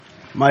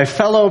My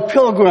fellow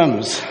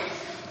pilgrims,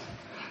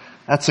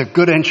 that's a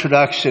good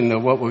introduction to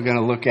what we're going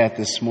to look at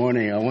this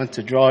morning. I want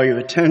to draw your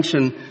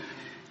attention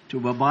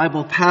to a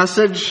Bible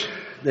passage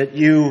that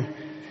you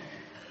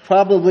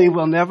probably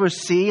will never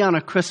see on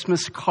a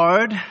Christmas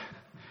card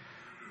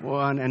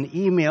or on an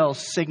email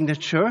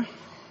signature.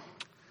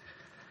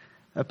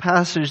 A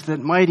passage that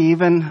might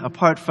even,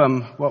 apart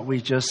from what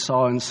we just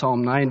saw in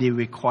Psalm 90,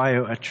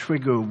 require a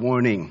trigger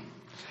warning.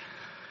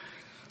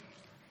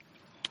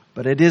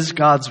 But it is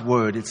God's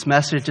Word. Its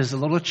message is a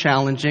little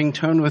challenging.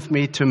 Turn with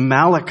me to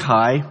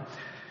Malachi,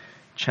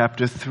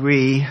 chapter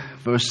 3,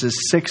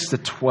 verses 6 to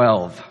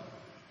 12.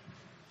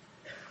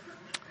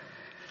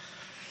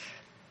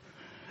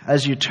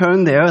 As you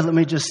turn there, let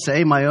me just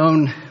say my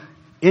own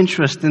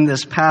interest in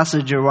this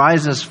passage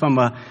arises from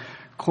a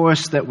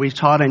course that we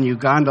taught in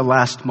Uganda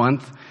last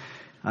month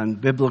on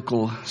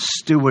biblical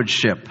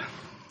stewardship.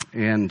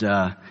 And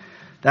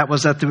that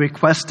was at the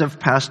request of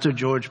Pastor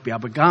George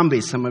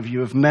Biabagambi. Some of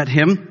you have met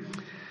him.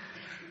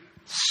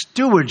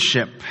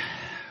 Stewardship.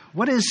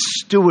 What is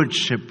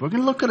stewardship? We're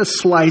going to look at a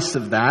slice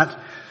of that.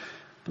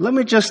 But let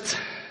me just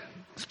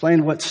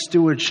explain what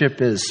stewardship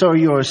is. So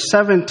your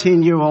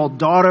 17-year-old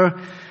daughter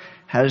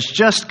has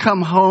just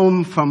come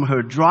home from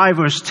her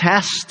driver's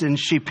test and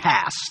she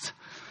passed.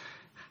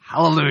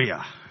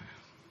 Hallelujah.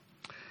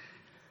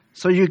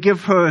 So you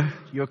give her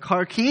your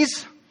car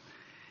keys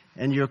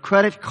and your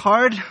credit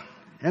card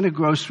and a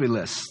grocery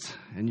list.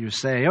 And you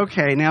say,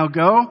 okay, now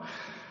go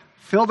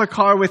fill the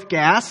car with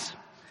gas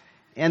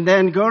and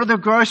then go to the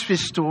grocery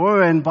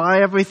store and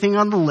buy everything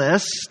on the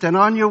list. And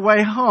on your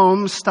way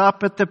home,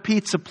 stop at the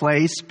pizza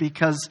place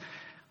because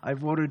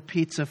I've ordered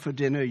pizza for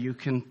dinner. You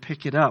can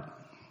pick it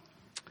up.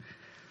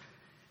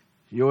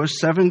 Your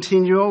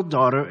 17-year-old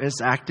daughter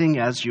is acting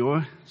as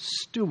your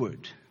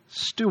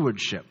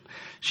stewardship.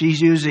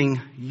 She's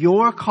using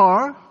your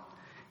car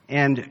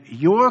and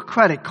your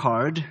credit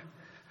card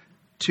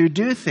to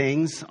do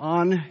things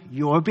on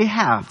your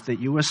behalf that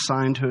you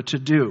assigned her to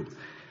do.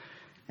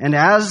 And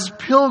as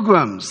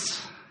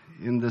pilgrims,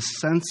 in the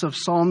sense of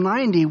Psalm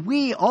 90,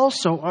 we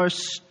also are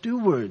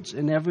stewards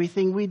in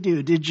everything we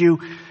do. Did you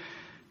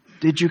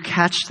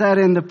catch that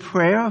in the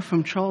prayer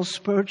from Charles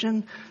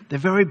Spurgeon? The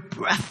very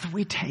breath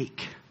we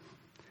take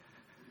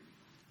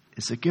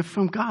is a gift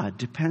from God,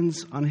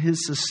 depends on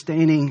His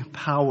sustaining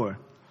power.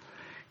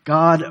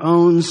 God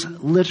owns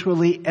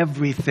literally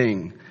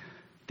everything.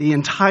 The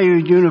entire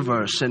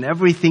universe and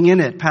everything in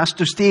it.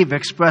 Pastor Steve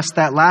expressed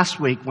that last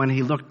week when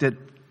he looked at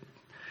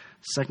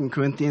 2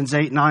 Corinthians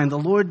 8:9. The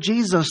Lord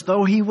Jesus,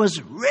 though He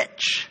was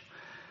rich,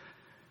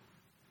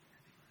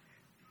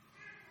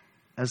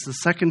 as the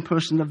second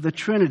person of the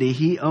Trinity,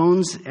 He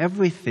owns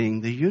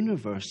everything, the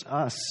universe,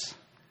 us.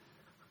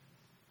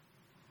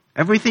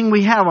 Everything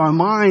we have, our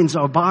minds,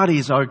 our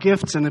bodies, our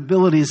gifts and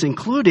abilities,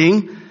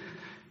 including,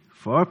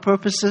 for our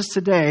purposes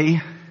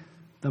today,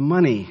 the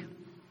money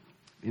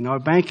in our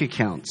bank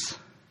accounts,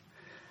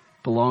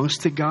 belongs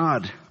to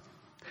God.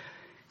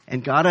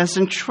 And God has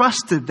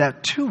entrusted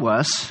that to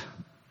us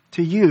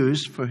to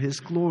use for His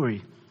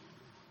glory.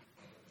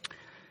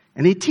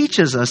 And He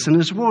teaches us in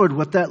His Word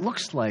what that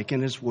looks like.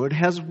 And His Word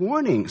has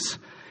warnings,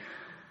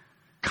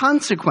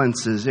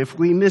 consequences if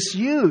we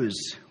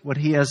misuse what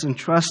He has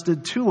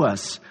entrusted to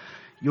us.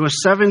 Your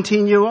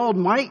 17-year-old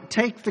might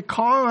take the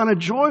car on a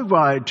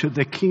joyride to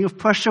the King of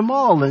Prussia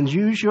Mall and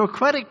use your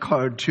credit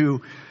card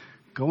to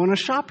go on a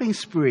shopping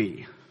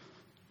spree.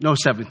 No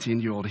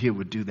 17-year-old here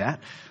would do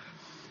that.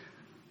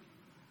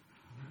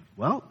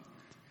 Well,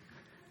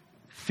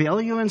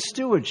 failure in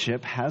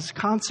stewardship has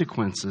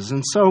consequences.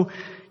 And so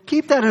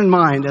keep that in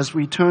mind as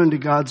we turn to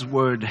God's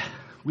Word.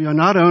 We are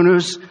not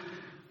owners.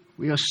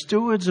 We are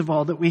stewards of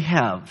all that we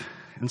have.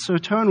 And so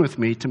turn with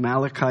me to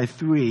Malachi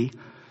 3,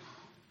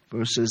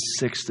 verses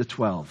 6 to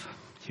 12.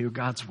 Hear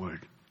God's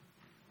Word.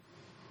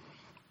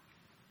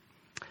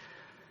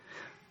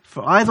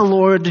 For I, the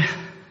Lord,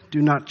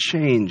 do not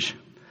change.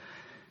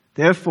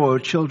 Therefore,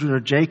 children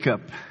of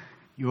Jacob,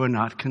 you are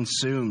not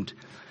consumed.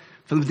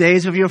 From the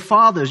days of your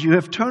fathers, you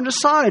have turned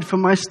aside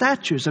from my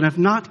statutes and have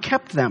not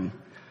kept them.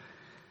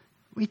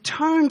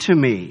 Return to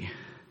me,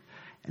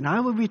 and I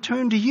will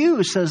return to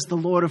you, says the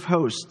Lord of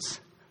hosts.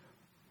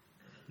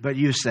 But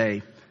you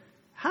say,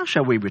 how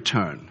shall we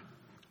return?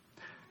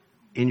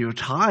 In your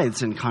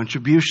tithes and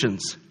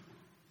contributions.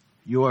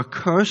 You are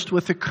cursed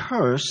with a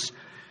curse.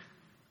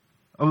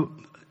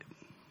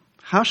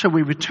 How shall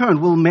we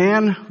return? Will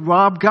man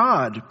rob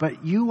God?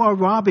 But you are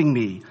robbing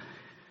me.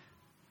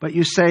 But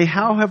you say,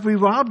 how have we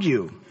robbed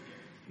you?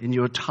 In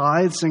your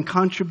tithes and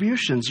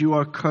contributions, you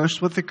are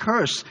cursed with a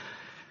curse.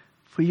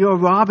 For you are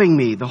robbing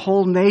me, the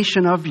whole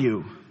nation of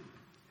you.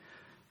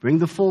 Bring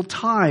the full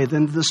tithe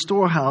into the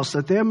storehouse,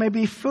 that there may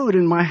be food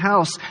in my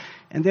house,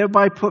 and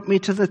thereby put me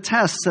to the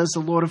test, says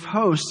the Lord of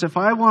hosts. If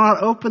I will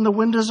not open the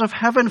windows of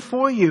heaven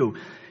for you,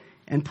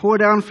 and pour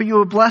down for you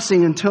a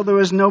blessing until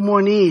there is no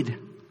more need,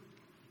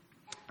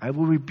 I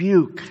will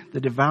rebuke the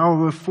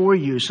devourer for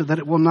you, so that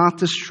it will not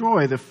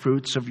destroy the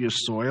fruits of your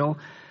soil,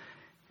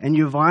 and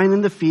your vine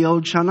in the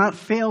field shall not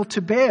fail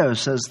to bear,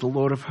 says the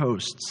Lord of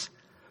hosts.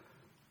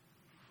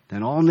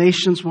 Then all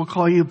nations will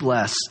call you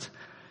blessed,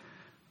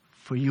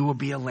 for you will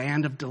be a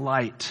land of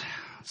delight,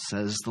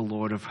 says the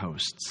Lord of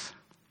hosts.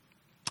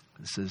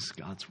 This is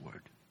God's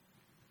word.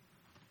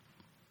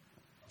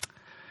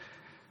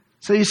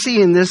 So you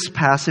see in this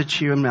passage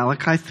here in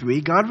Malachi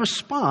 3, God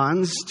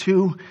responds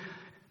to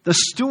the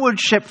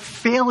stewardship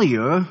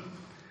failure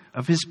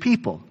of his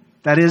people.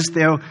 That is,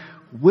 their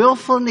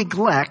willful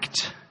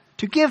neglect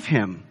to give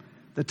him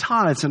the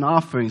tithes and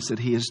offerings that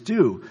he is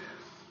due.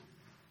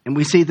 And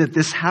we see that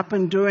this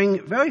happened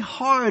during very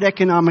hard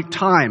economic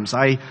times.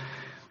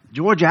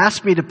 George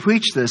asked me to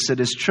preach this at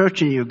his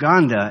church in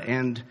Uganda,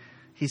 and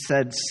he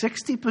said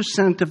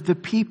 60% of the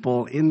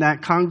people in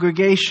that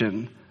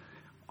congregation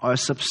are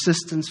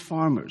subsistence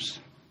farmers.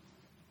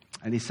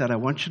 And he said, I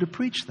want you to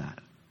preach that.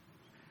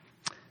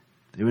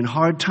 They're in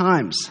hard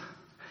times.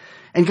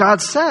 And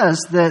God says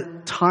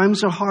that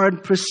times are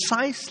hard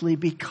precisely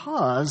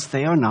because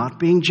they are not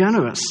being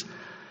generous.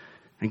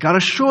 And God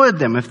assured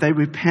them if they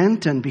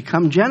repent and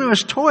become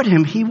generous toward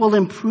him, he will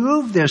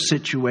improve their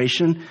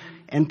situation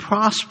and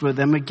prosper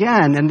them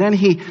again. And then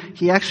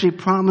he actually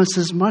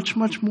promises much,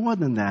 much more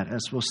than that,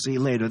 as we'll see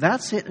later.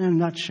 That's it in a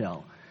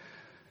nutshell.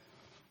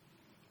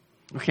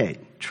 Okay,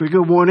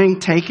 trigger warning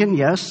taken,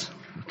 yes?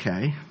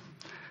 Okay.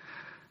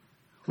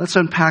 Let's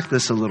unpack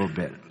this a little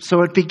bit.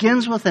 So it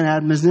begins with an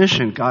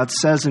admonition. God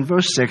says in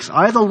verse 6,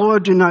 I, the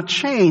Lord, do not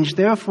change.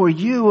 Therefore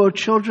you, O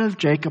children of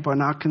Jacob, are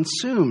not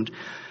consumed.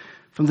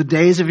 From the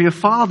days of your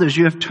fathers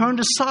you have turned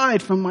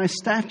aside from my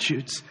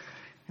statutes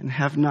and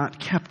have not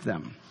kept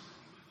them.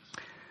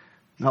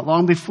 Not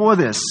long before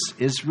this,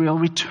 Israel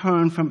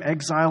returned from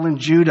exile in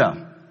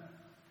Judah.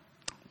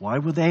 Why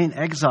were they in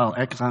exile?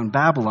 Exile in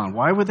Babylon.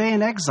 Why were they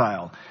in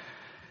exile?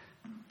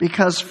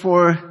 Because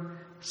for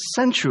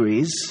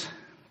centuries,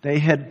 they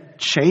had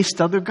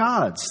chased other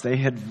gods. They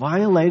had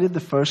violated the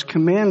first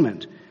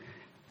commandment.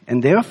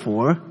 And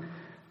therefore,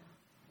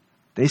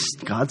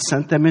 God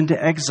sent them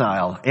into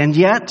exile. And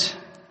yet,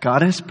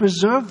 God has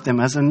preserved them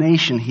as a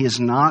nation. He has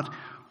not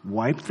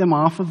wiped them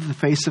off of the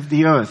face of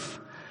the earth.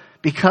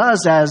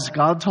 Because, as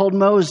God told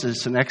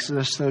Moses in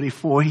Exodus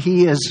 34,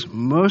 he is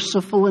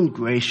merciful and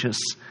gracious,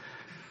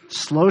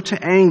 slow to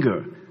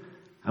anger,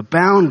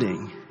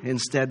 abounding in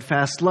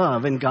steadfast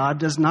love. And God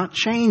does not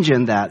change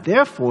in that.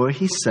 Therefore,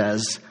 he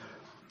says,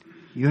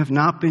 you have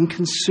not been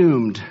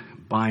consumed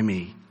by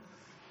me.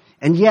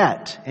 And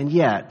yet,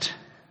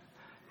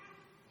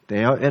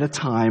 they are at a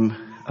time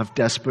of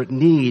desperate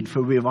need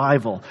for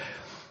revival.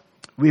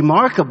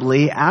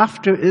 Remarkably,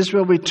 after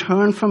Israel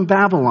returned from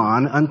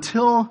Babylon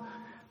until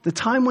the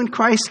time when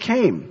Christ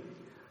came,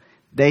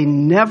 they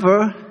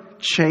never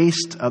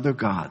chased other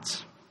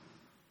gods.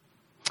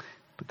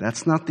 But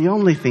that's not the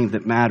only thing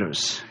that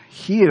matters.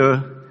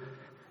 Here,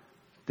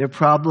 their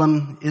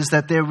problem is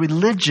that their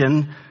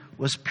religion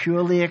was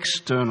purely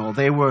external.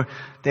 They were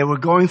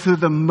going through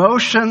the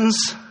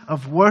motions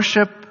of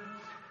worship,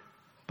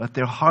 but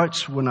their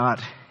hearts were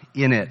not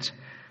in it.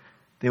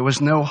 There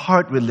was no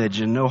heart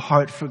religion, no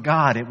heart for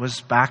God. It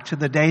was back to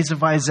the days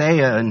of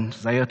Isaiah. In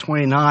Isaiah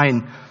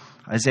 29,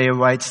 Isaiah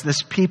writes,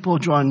 this people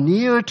draw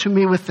near to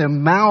me with their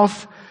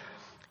mouth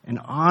and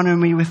honor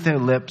me with their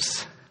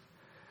lips,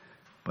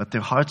 but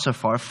their hearts are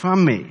far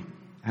from me.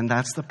 And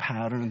that's the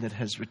pattern that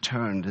has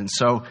returned. And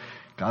so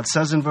God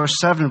says in verse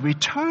 7,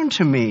 return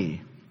to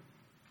me,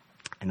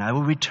 and I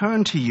will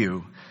return to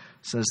you,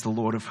 says the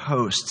Lord of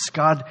hosts.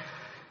 God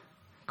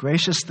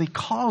graciously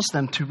calls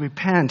them to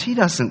repent. He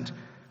doesn't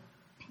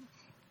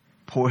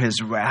pour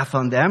his wrath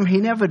on them. He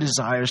never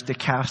desires to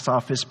cast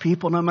off his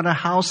people, no matter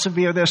how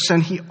severe their sin.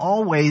 He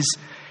always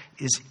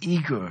is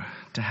eager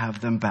to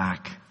have them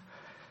back.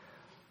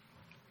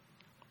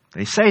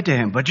 They say to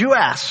him, but you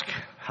ask,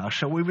 how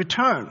shall we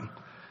return?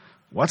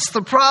 What's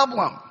the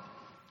problem?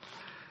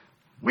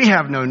 We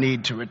have no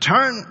need to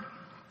return.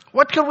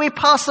 What could we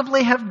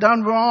possibly have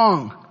done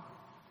wrong?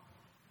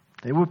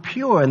 They were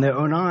pure in their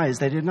own eyes.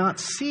 They did not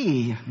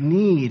see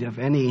need of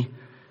any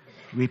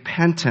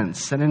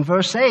repentance. And in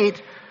verse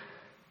 8,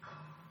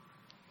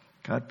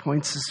 God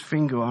points his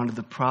finger onto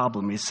the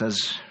problem. He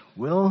says,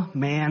 will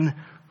man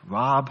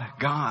rob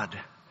God?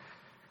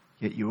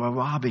 Yet you are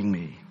robbing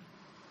me.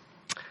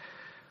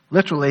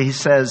 Literally, he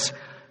says,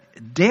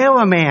 dare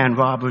a man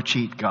rob or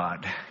cheat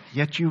God?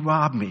 Yet you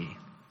rob me.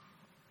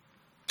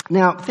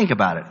 Now, think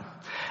about it.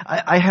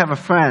 I have a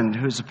friend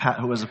who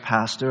was a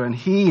pastor, and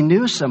he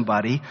knew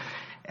somebody,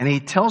 and he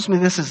tells me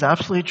this is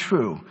absolutely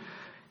true.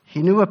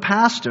 He knew a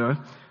pastor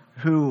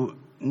who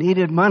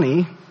needed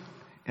money,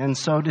 and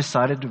so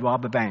decided to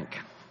rob a bank.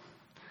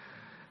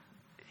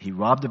 He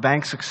robbed the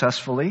bank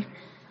successfully,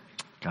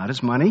 got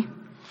his money,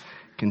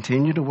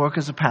 continued to work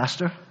as a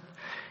pastor,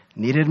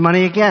 needed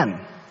money again,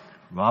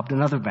 robbed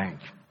another bank.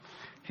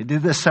 He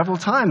did this several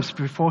times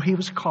before he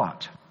was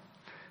caught,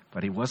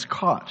 but he was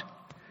caught.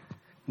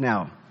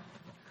 Now,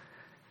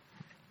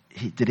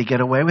 did he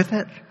get away with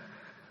it?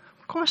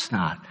 Of course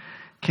not.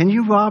 Can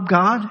you rob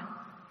God?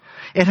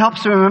 It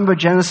helps to remember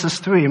Genesis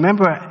 3.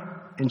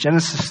 Remember in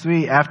Genesis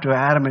 3, after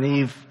Adam and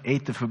Eve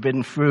ate the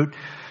forbidden fruit,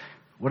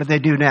 what did they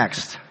do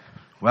next?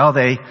 Well,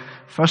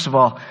 first of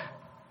all,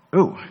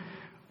 ooh,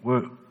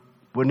 we're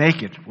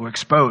naked, we're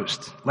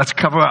exposed. Let's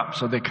cover up.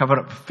 So they covered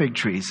up with fig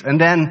trees. And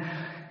then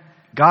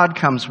God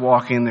comes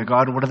walking.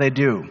 God, what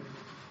do?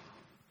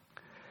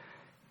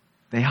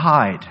 They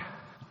hide.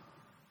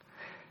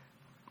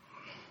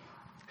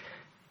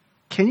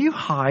 Can you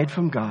hide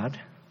from God?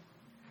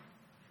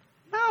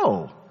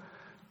 No.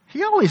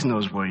 He always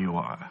knows where you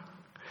are.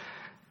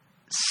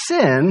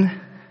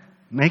 Sin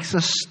makes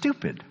us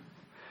stupid.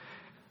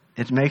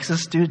 It makes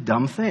us do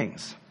dumb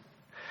things.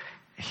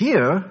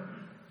 Here,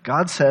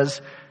 God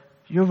says,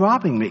 you're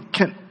robbing me.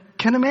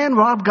 Can a man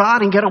rob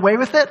God and get away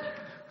with it?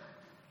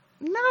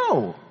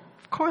 No,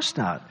 of course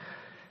not.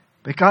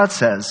 But God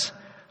says,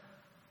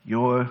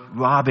 you're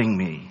robbing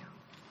me.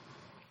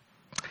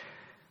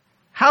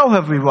 How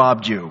have we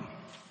robbed you?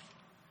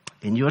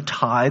 In your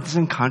tithes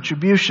and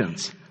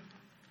contributions.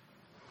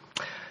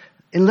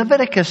 In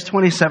Leviticus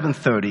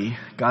 27:30,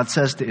 God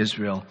says to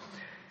Israel,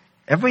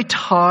 every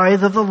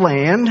tithe of the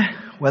land,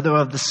 whether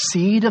of the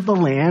seed of the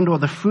land or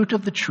the fruit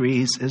of the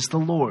trees, is the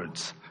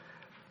Lord's.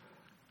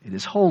 It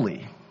is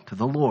holy to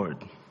the Lord.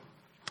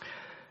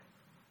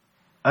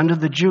 Under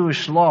the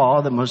Jewish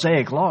law, the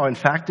Mosaic law, in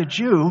fact, a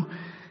Jew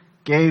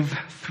gave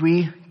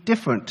 3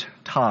 different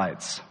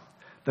tithes.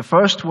 The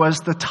first was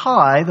the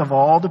tithe of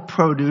all the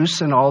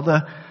produce and all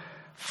the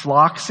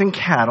flocks and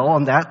cattle,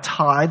 and that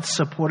tithe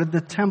supported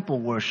the temple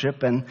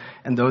worship and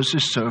those who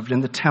served in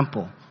the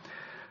temple.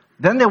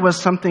 Then there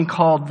was something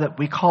that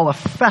we call a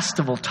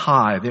festival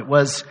tithe. It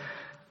was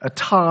a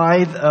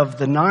tithe of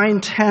the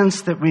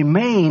 9/10 that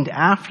remained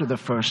after the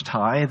first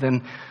tithe,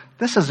 and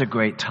this is a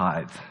great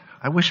tithe.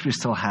 I wish we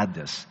still had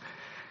this.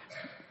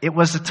 It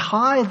was a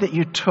tithe that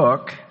you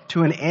took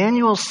to an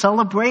annual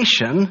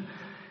celebration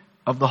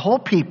of the whole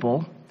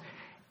people,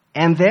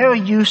 and there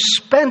you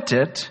spent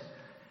it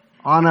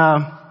on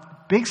a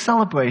big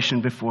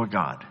celebration before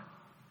God.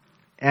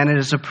 And it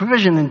is a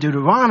provision in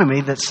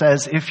Deuteronomy that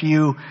says if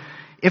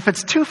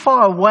it's too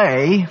far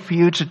away for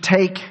you to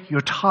take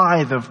your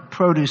tithe of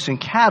produce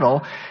and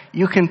cattle,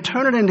 you can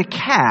turn it into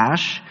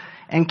cash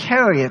and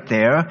carry it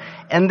there,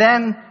 and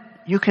then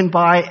you can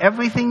buy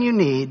everything you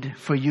need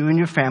for you and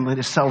your family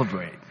to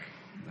celebrate.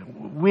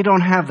 We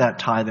don't have that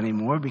tithe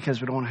anymore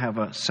because we don't have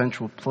a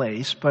central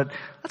place, but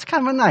that's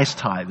kind of a nice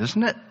tithe,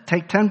 isn't it?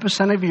 Take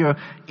 10% of your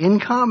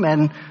income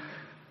and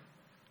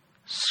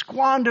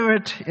squander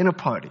it in a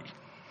party.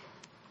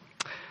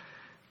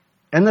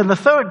 And then the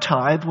third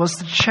tithe was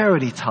the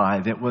charity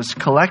tithe. It was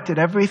collected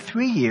every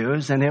 3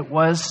 years, and it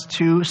was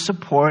to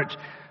support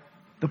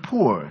the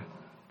poor,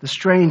 the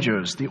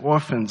strangers, the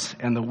orphans,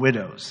 and the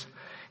widows.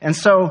 And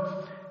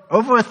so,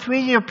 over a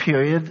 3-year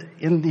period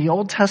in the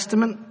Old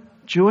Testament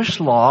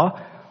Jewish law,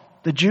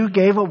 the Jew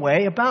gave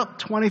away about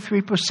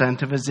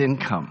 23% of his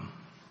income.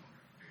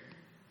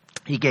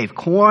 He gave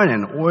corn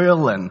and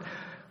oil and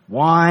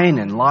wine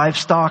and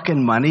livestock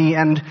and money,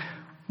 and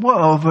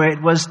moreover,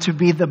 it was to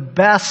be the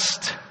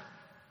best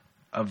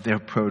of their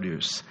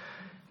produce.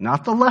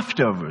 Not the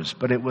leftovers,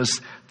 but it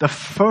was the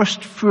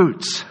first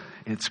fruits,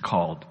 it's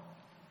called.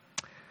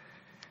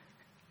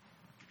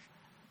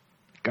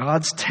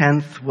 God's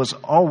tenth was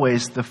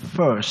always the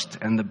first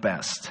and the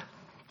best.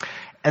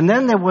 And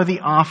then there were the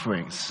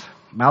offerings.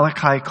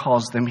 Malachi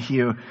calls them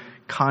here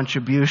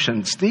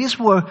contributions. These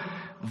were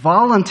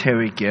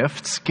voluntary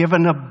gifts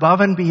given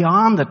above and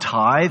beyond the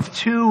tithe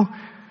to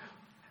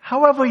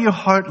however your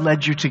heart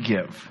led you to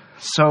give.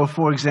 So,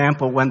 for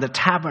example, when the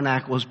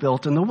tabernacle was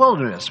built in the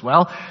wilderness,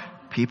 well,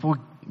 people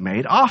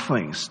made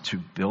offerings to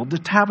build the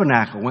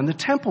tabernacle. When the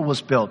temple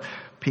was built,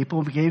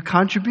 people gave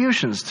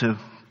contributions to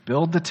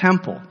build the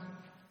temple.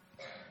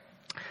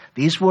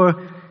 These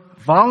were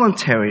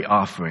voluntary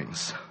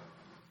offerings.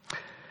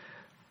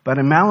 But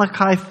in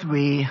Malachi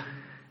 3,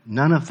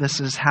 none of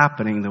this is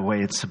happening the way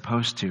it's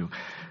supposed to.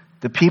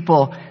 The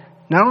people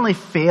not only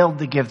failed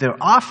to give their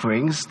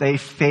offerings, they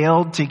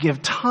failed to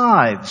give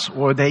tithes,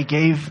 or they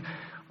gave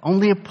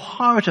only a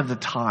part of the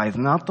tithe,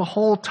 not the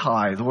whole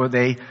tithe, or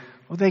they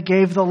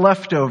gave the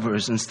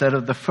leftovers instead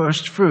of the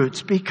first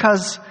fruits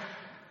because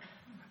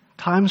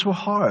times were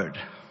hard.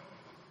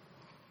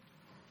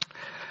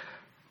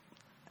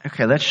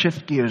 Okay, let's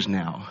shift gears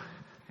now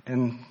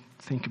and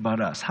think about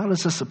us. How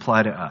does this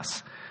apply to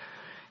us?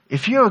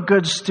 If you're a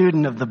good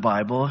student of the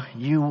Bible,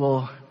 you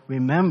will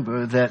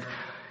remember that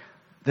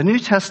the New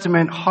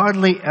Testament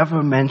hardly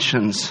ever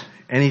mentions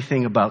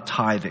anything about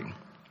tithing.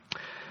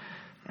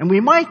 And we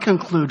might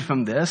conclude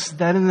from this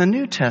that in the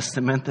New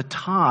Testament, the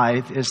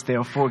tithe is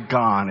therefore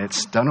gone.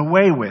 It's done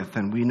away with,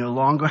 and we no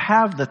longer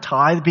have the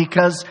tithe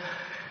because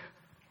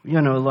we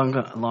are no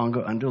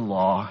longer under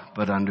law,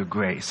 but under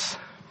grace.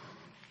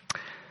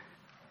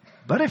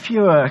 But if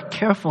you're a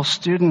careful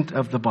student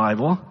of the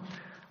Bible,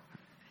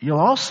 you'll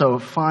also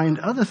find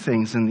other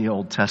things in the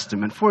Old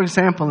Testament. For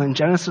example, in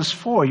Genesis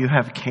 4, you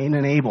have Cain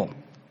and Abel.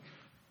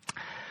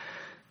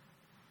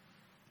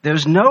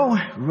 There's no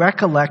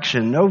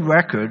recollection, no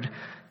record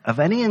of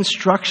any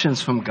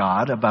instructions from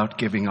God about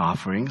giving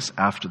offerings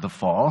after the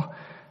fall,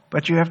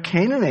 but you have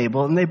Cain and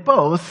Abel, and they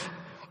both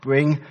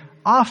bring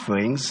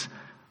offerings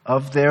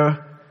of the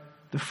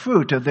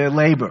fruit of their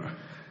labor.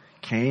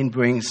 Cain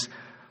brings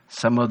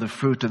some of the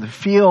fruit of the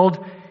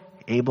field.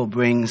 Abel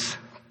brings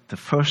the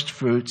first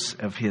fruits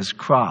of his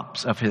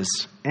crops, of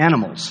his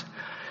animals.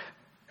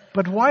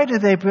 But why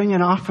did they bring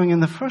an offering in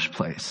the first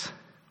place?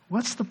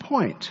 What's the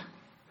point?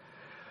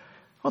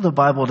 Well, the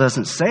Bible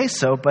doesn't say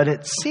so, but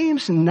it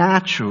seems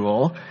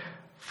natural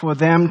for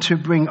them to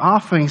bring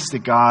offerings to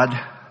God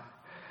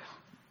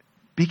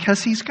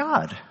because He's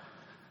God.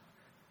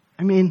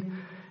 I mean,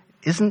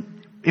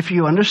 if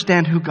you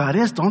understand who God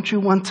is, don't you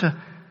want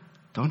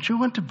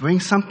to bring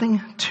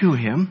something to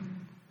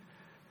Him?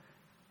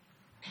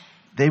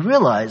 They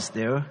realize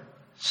they're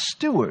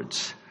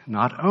stewards,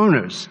 not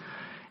owners.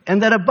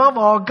 And that above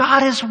all,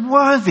 God is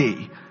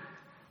worthy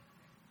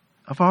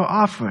of our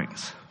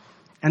offerings.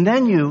 And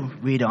then you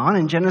read on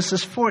in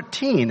Genesis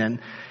 14, and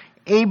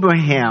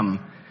Abraham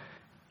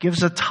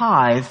gives a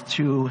tithe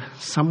to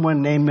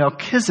someone named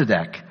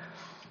Melchizedek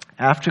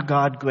after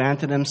God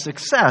granted him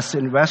success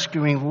in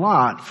rescuing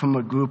Lot from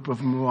a group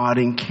of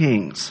marauding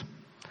kings.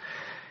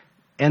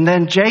 And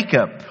then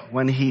Jacob,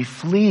 when he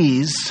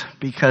flees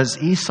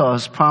because Esau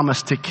has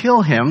promised to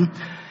kill him,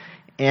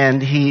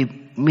 and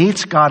he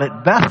meets God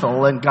at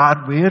Bethel, and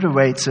God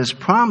reiterates His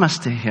promise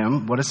to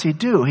him, what does he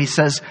do? He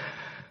says,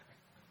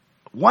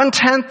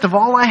 1/10 of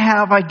all I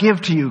have, I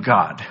give to you,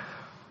 God.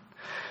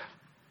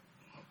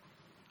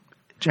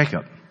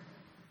 Jacob,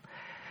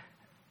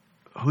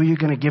 who are you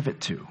going to give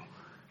it to?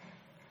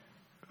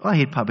 Well,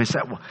 he'd probably say,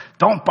 well,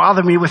 don't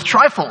bother me with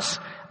trifles.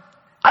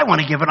 I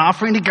want to give an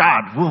offering to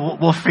God.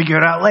 We'll figure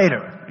it out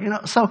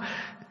later. So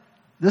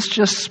this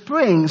just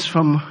springs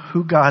from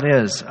who God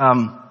is.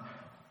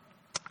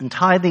 And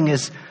tithing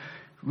is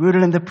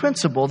rooted in the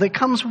principle that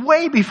comes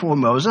way before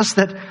Moses,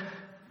 that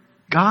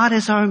God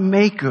is our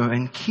maker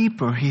and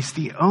keeper. He's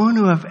the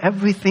owner of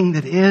everything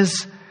that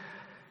is.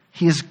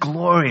 He is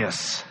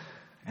glorious,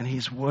 and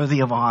He's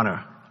worthy of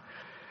honor.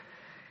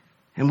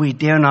 And we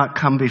dare not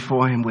come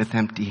before Him with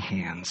empty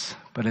hands.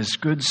 But as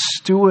good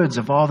stewards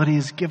of all that He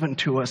has given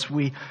to us,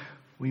 we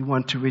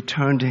want to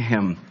return to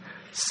Him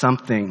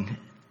something,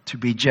 to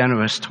be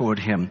generous toward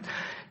Him.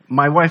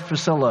 My wife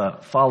Priscilla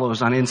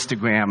follows on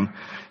Instagram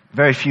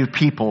very few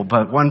people,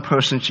 but one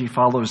person she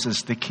follows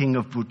is the King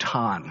of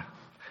Bhutan.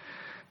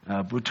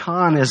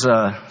 Bhutan is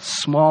a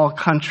small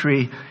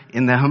country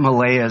in the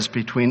Himalayas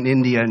between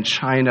India and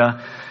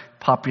China,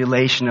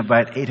 population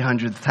about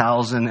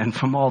 800,000, and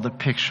from all the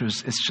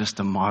pictures, it's just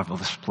a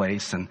marvelous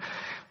place. And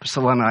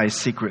Priscilla and I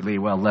secretly,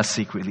 well, less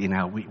secretly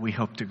now, we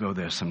hope to go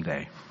there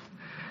someday.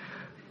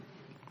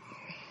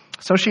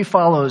 So she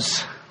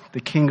follows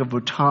the King of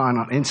Bhutan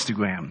on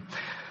Instagram.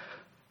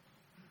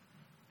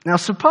 Now,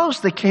 suppose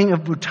the King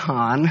of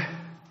Bhutan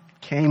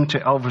came to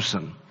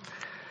Elverson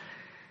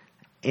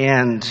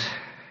and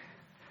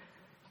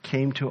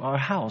came to our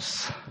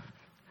house.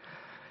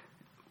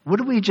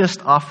 Would we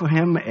just offer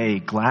him a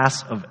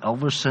glass of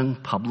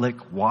Elverson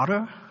public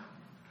water?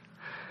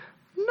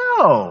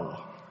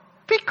 No.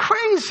 Be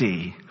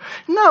crazy.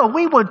 No,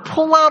 we would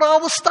pull out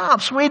all the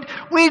stops. We'd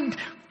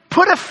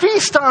put a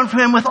feast on for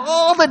him with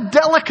all the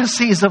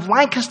delicacies of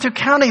Lancaster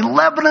County,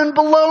 Lebanon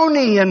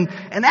bologna and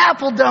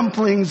apple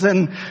dumplings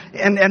and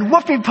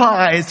whoopie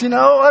pies,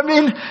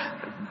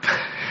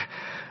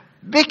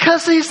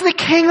 because he's the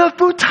King of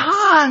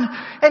Bhutan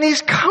and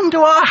he's come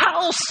to our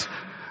house.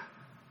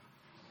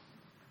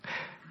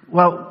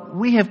 Well,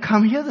 we have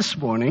come here this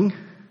morning,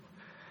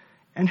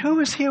 and who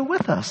is here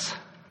with us?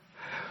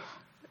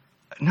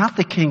 Not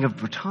the King of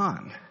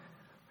Bhutan,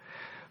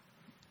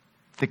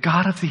 the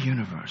God of the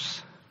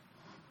universe.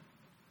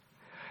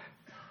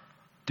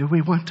 Do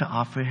we want to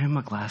offer him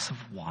a glass of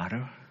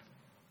water?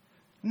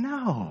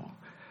 No.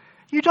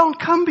 You don't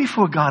come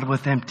before God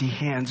with empty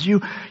hands.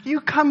 You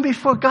come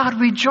before God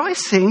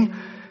rejoicing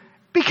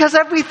because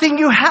everything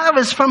you have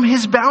is from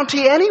His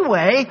bounty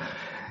anyway,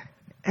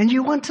 and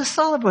you want to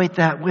celebrate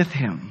that with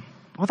Him.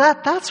 Well,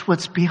 that's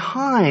what's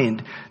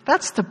behind.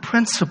 That's the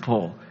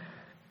principle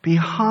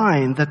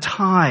behind the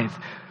tithe.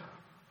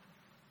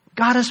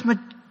 God is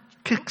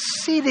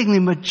exceedingly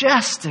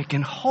majestic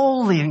and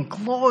holy and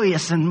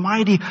glorious and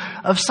mighty,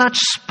 of such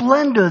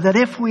splendor that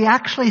if we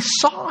actually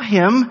saw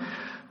Him,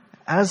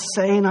 as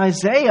say in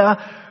Isaiah,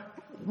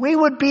 we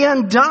would be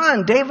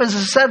undone. David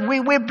has said we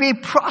would be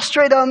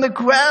prostrate on the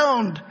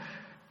ground,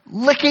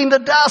 licking the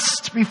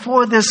dust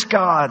before this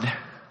God.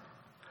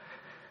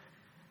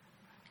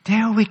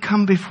 Dare we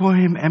come before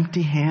Him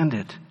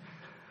empty-handed?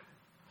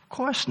 Of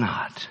course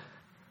not.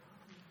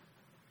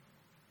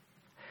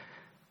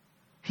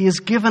 He has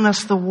given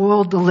us the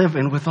world to live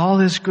in with all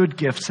His good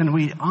gifts, and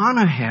we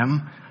honor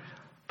Him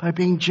by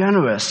being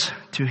generous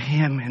to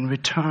Him in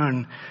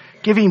return,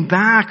 giving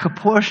back a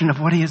portion of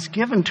what He has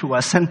given to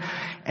us. And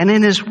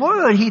in His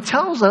Word, He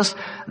tells us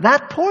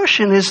that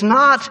portion is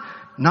not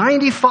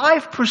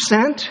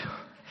 95%.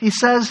 He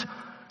says,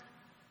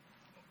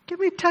 give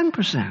me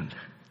 10%.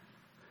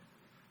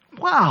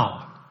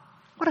 Wow,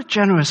 what a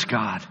generous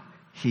God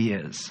He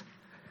is.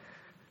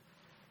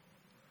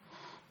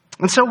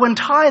 And so when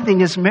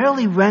tithing is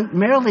rarely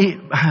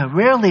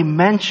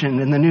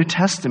mentioned in the New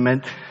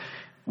Testament,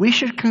 we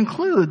should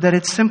conclude that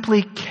it's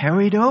simply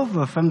carried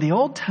over from the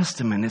Old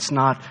Testament. It's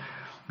not,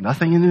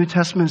 nothing in the New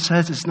Testament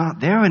says it's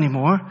not there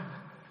anymore.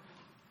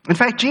 In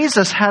fact,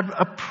 Jesus had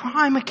a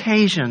prime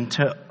occasion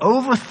to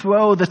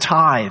overthrow the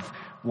tithe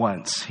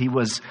once. He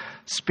was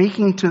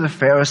speaking to the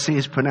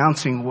Pharisees,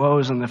 pronouncing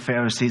woes on the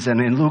Pharisees, and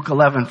in Luke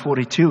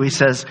 11:42 he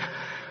says,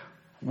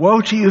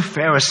 "Woe to you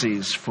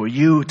Pharisees, for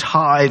you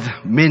tithe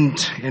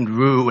mint and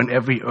rue and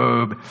every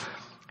herb,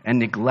 and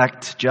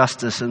neglect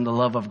justice and the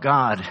love of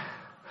God.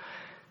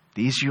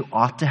 These you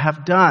ought to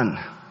have done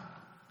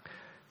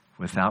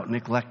without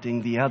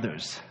neglecting the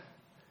others."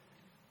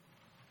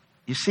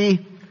 You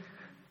see,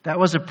 that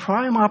was a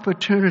prime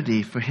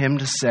opportunity for him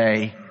to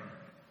say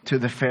to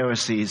the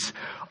Pharisees,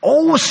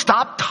 "Oh,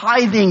 stop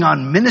tithing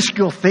on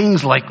minuscule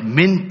things like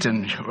mint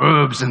and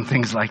herbs and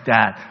things like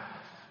that."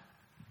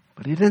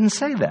 But he didn't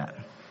say that.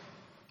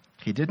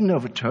 He didn't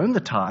overturn the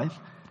tithe.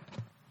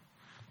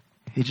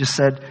 He just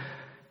said,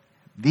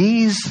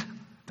 "These,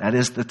 that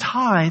is the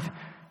tithe,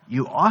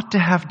 you ought to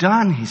have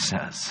done," he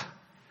says.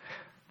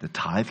 The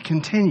tithe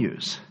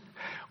continues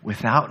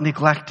without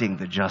neglecting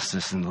the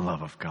justice and the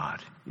love of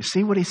God. You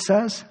see what he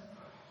says?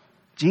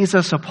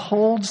 Jesus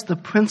upholds the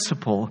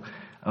principle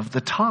of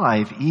the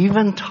tithe,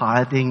 even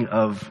tithing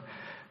of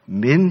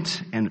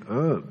mint and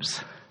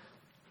herbs.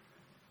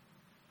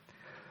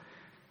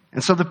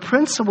 And so the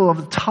principle of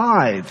the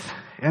tithe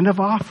and of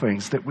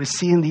offerings that we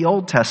see in the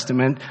Old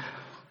Testament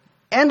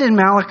and in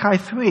Malachi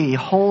 3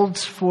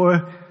 holds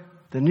for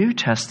the New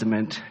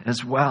Testament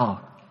as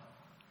well.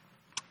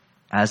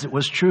 As it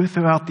was true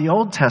throughout the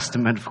Old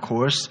Testament, of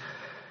course,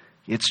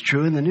 it's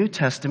true in the New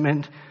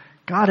Testament.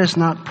 God is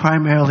not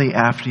primarily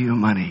after your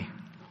money.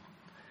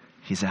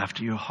 He's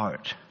after your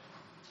heart.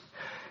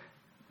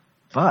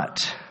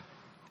 But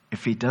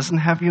if he doesn't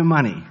have your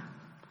money,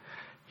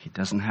 he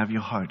doesn't have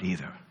your heart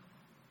either.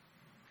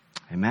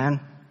 Amen?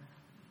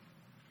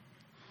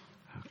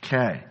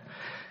 Okay.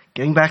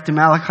 Getting back to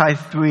Malachi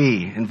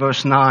 3 in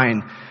verse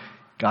 9,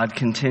 God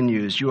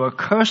continues, "You are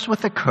cursed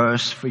with a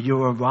curse, for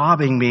you are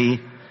robbing me,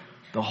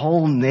 the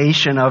whole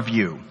nation, of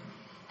you."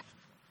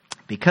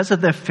 Because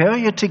of their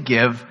failure to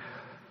give,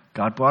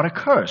 God brought a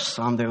curse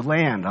on their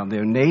land, on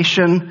their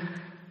nation,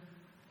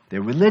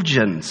 their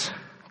religions,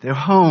 their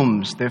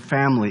homes, their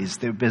families,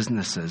 their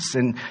businesses.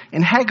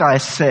 In Haggai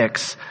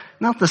 6,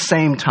 not the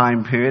same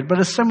time period, but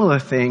a similar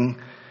thing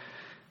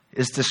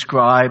is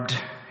described.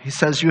 He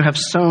says, "You have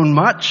sown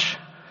much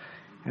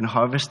and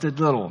harvested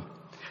little.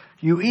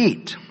 You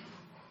eat,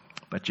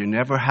 but you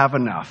never have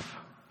enough.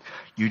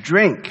 You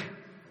drink,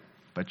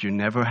 but you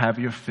never have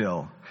your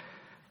fill.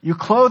 You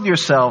clothe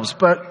yourselves,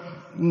 but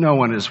no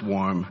one is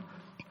warm.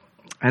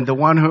 And the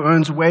one who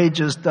earns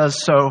wages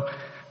does so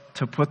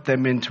to put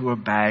them into a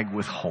bag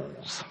with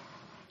holes."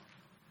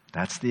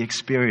 That's the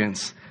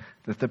experience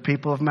that the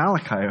people of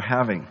Malachi are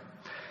having.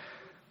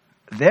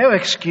 Their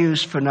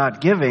excuse for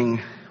not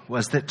giving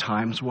was that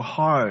times were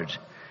hard.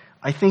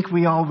 I think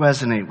we all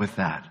resonate with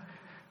that.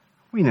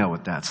 We know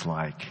what that's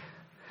like.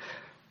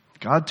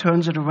 God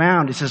turns it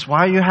around. He says,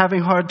 "Why are you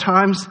having hard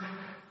times?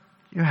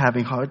 You're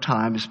having hard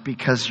times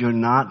because you're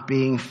not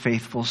being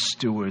faithful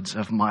stewards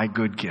of my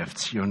good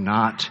gifts. You're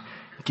not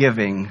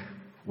giving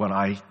what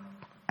I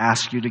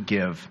ask you to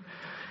give."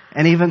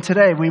 And even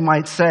today we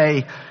might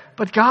say,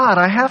 "But God,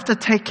 I have to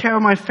take care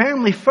of my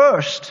family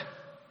first."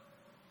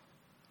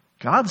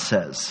 God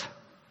says,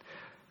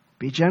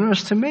 "Be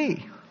generous to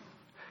me,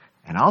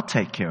 and I'll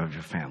take care of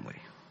your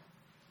family."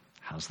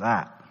 How's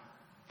that?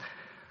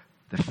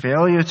 The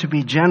failure to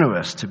be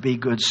generous, to be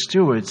good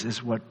stewards,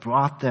 is what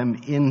brought them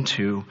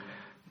into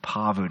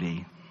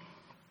poverty.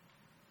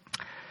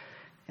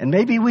 And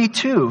maybe we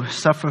too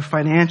suffer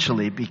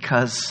financially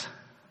because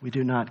we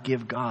do not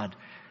give God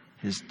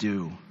his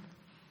due.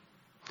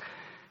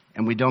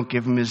 And we don't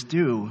give him his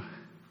due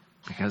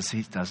because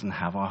he doesn't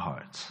have our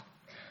hearts.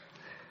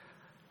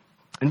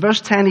 In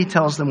verse 10, he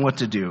tells them what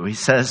to do. He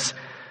says,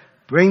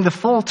 "Bring the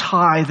full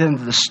tithe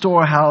into the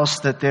storehouse,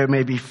 that there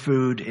may be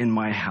food in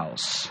my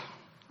house."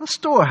 A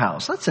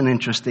storehouse, that's an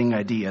interesting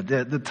idea.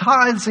 The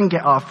tithes and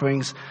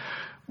offerings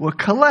were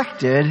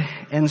collected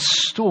and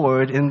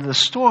stored in the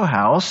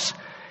storehouse,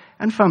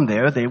 and from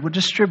there they were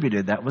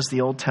distributed. That was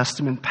the Old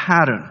Testament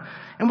pattern.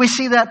 And we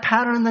see that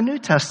pattern in the New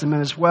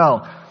Testament as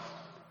well.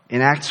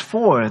 In Acts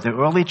 4, the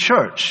early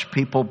church,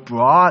 people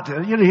brought,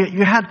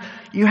 you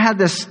had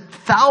this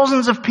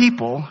thousands of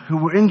people who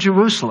were in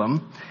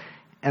Jerusalem,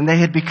 and they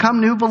had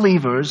become new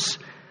believers,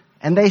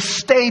 and they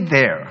stayed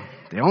there.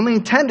 They only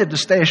intended to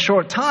stay a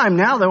short time.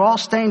 Now they're all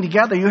staying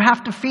together. You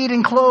have to feed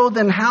and clothe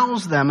and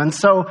house them. And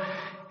so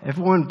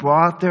everyone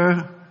brought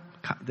their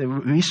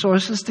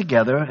resources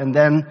together, and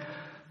then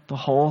the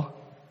whole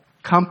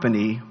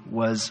company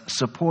was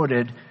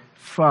supported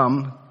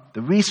from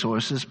the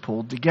resources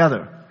pulled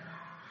together.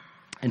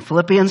 In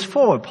Philippians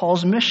 4,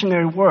 Paul's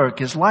missionary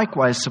work is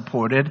likewise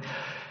supported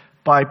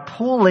by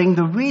pooling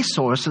the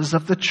resources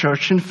of the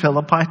church in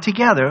Philippi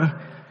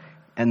together,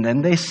 and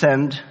then they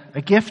send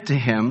a gift to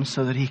him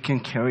so that he can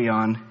carry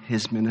on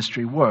his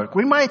ministry work.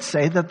 We might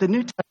say that the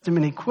New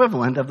Testament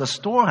equivalent of the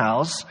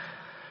storehouse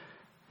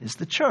is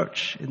the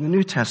church in the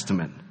New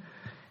Testament.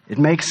 It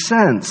makes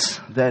sense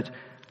that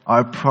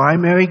our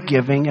primary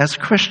giving as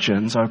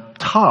Christians, our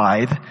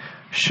tithe,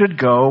 should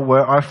go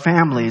where our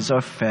families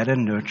are fed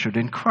and nurtured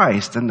in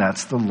Christ, and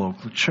that's the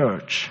local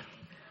church.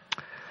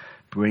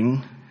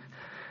 Bring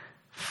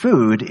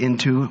food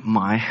into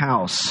my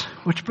house,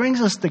 which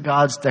brings us to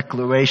God's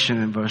declaration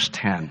in verse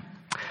 10.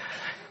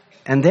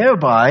 And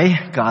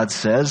thereby, God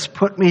says,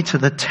 put me to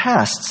the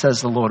test,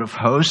 says the Lord of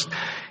hosts,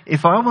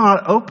 if I will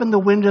not open the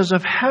windows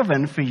of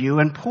heaven for you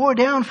and pour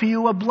down for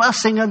you a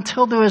blessing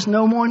until there is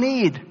no more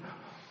need.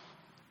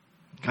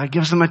 God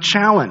gives them a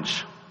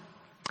challenge.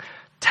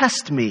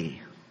 Test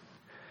me.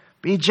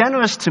 Be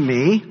generous to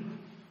me,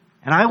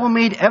 and I will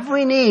meet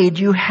every need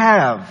you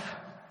have.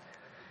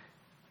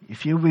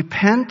 If you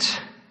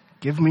repent,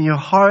 give me your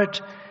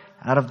heart.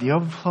 Out of the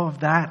overflow of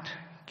that,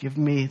 give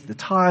me the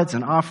tithes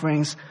and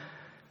offerings.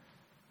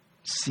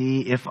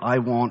 See if I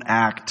won't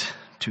act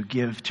to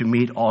give to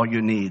meet all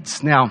your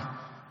needs. Now,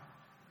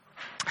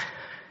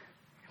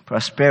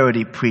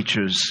 prosperity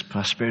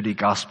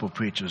gospel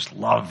preachers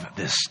love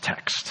this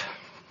text.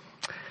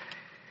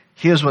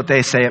 Here's what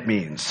they say it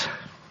means.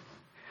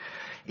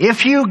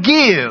 If you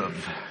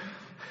give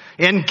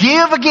and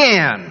give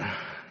again,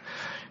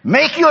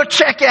 make your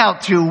check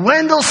out to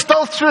Wendell,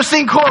 Stoltzfus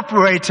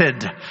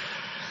Incorporated.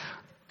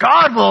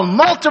 God will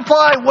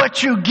multiply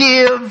what you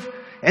give,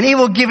 and He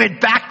will give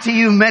it back to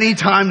you many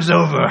times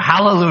over.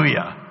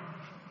 Hallelujah.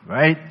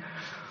 Right?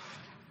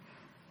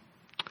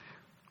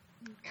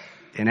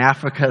 In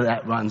Africa,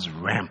 that runs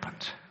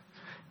rampant.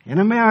 In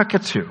America,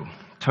 too.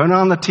 Turn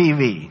on the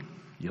TV.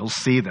 You'll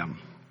see them.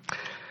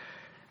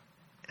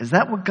 Is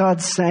that what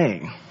God's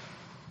saying?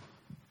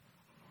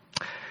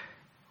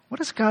 What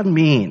does God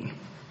mean?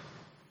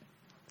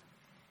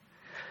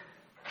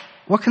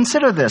 Well,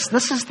 consider this.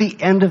 This is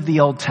the end of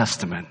the Old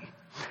Testament.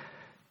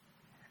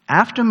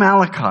 After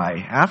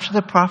Malachi, after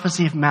the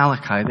prophecy of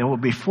Malachi, there will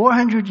be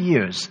 400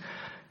 years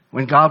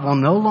when God will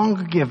no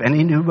longer give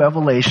any new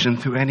revelation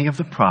through any of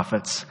the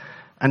prophets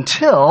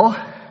until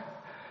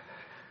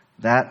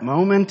that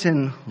moment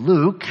in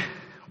Luke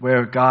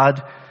where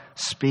God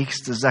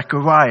speaks to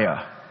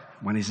Zechariah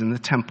when he's in the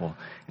temple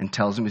and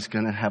tells him he's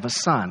going to have a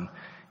son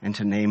and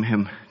to name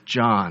him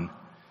John.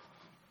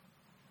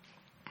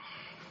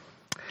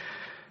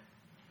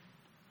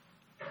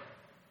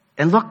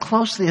 And look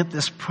closely at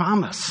this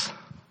promise.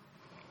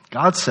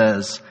 God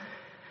says,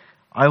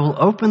 I will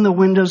open the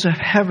windows of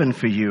heaven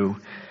for you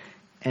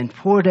and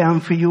pour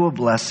down for you a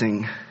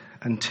blessing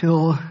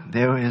until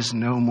there is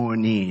no more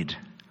need.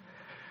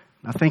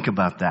 Now think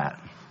about that.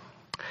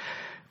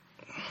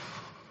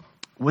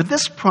 Would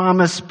this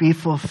promise be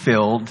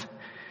fulfilled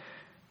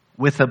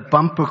with a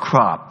bumper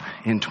crop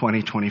in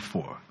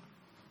 2024?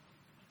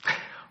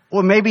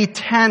 Or maybe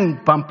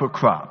 10 bumper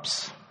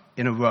crops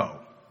in a row?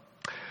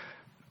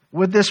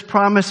 Would this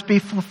promise be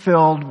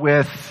fulfilled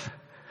with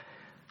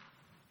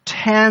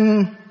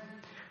 10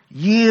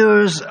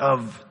 years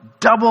of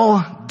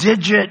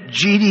double-digit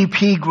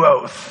GDP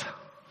growth?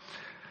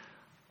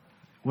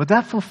 Would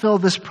that fulfill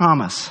this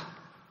promise?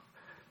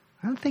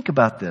 Think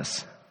about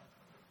this.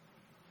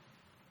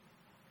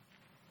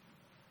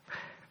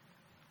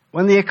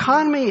 When the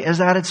economy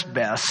is at its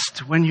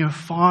best, when your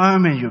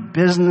farm and your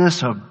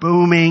business are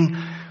booming,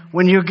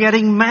 when you're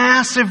getting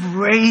massive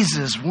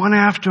raises one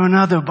after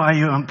another by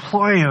your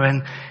employer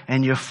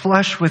and you're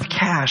flush with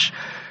cash,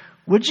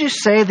 would you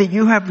say that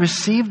you have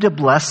received a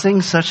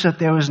blessing such that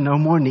there is no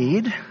more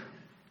need?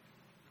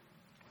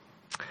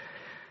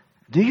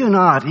 Do you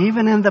not,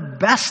 even in the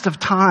best of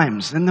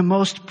times, in the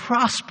most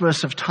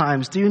prosperous of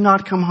times, do you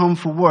not come home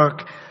from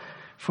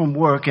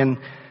work and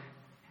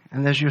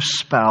there's your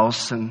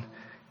spouse and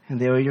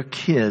there are your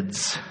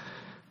kids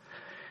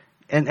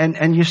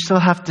and you still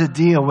have to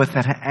deal with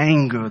that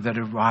anger that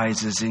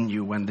arises in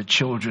you when the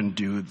children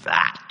do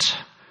that?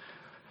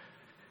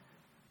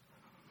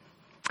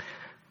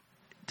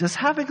 Does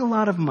having a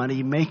lot of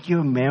money make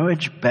your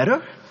marriage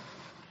better?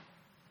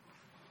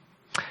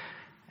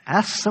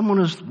 Ask someone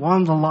who's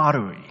won the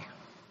lottery.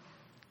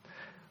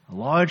 A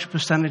large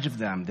percentage of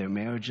them, their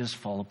marriages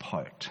fall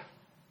apart.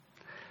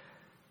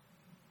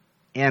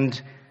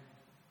 And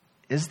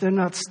is there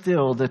not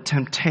still the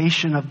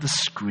temptation of the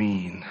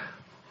screen?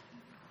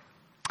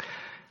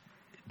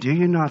 Do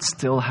you not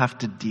still have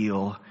to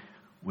deal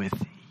with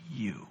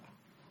you?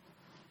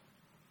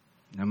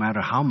 No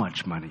matter how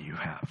much money you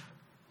have.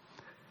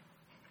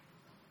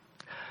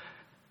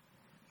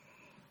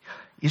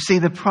 You see,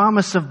 the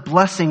promise of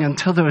blessing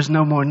until there is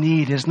no more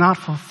need is not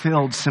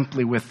fulfilled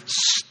simply with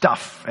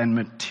stuff and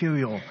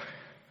material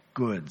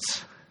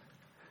goods.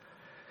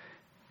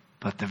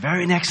 But the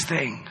very next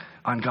thing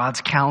on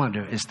God's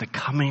calendar is the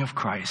coming of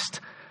Christ.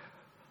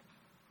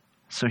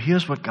 So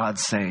here's what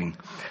God's saying.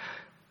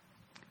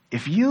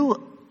 If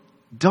you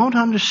don't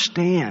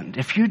understand,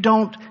 if you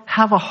don't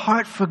have a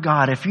heart for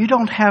God, if you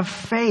don't have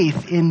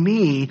faith in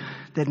me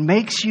that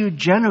makes you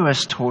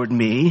generous toward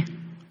me,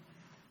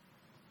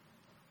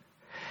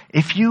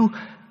 if you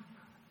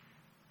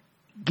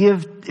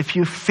if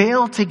you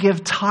fail to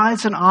give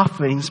tithes and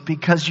offerings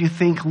because you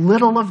think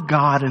little of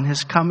God and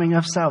His coming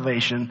of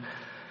salvation,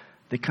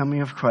 the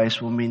coming of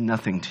Christ will mean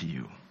nothing to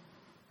you.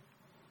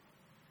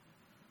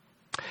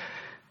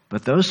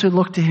 But those who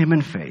look to Him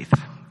in faith,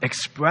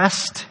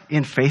 expressed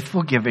in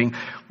faithful giving,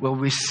 will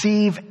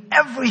receive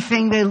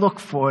everything they look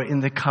for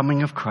in the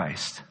coming of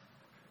Christ.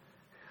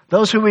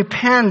 Those who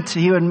repent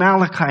here in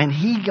Malachi and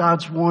heed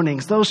God's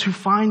warnings, those who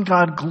find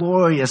God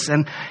glorious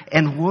and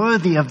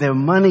worthy of their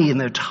money and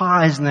their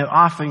tithes and their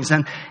offerings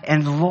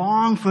and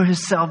long for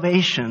His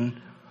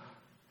salvation,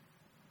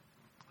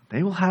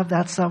 they will have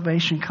that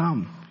salvation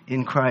come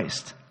in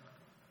Christ.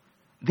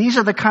 These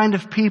are the kind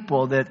of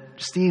people that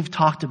Steve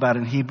talked about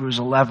in Hebrews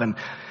 11.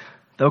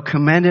 Though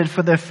commended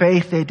for their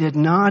faith, they did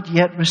not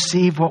yet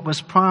receive what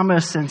was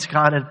promised, since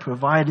God had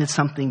provided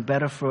something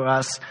better for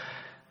us,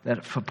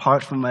 that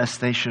apart from us,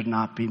 they should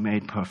not be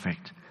made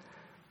perfect.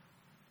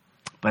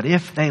 But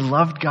if they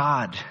loved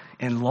God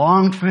and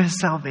longed for His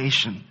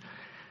salvation,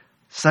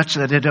 such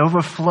that it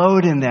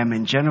overflowed in them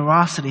in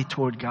generosity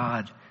toward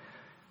God,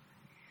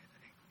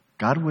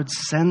 God would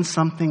send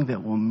something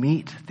that will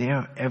meet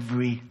their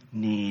every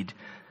need.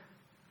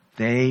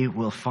 They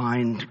will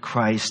find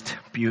Christ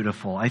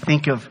beautiful. I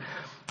think of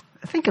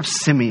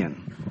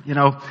Simeon. You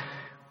know,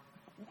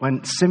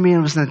 when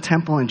Simeon was in the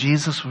temple and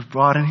Jesus was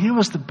brought in, he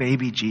was the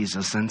baby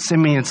Jesus. And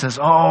Simeon says,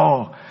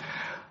 "Oh,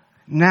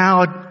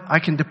 now I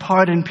can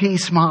depart in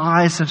peace.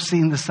 My eyes have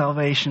seen the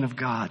salvation of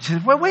God." She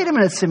said, "Wait a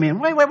minute, Simeon.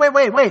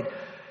 Wait.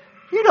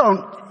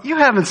 You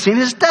haven't seen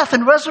His death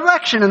and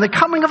resurrection and the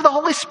coming of the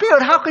Holy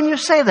Spirit. How can you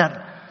say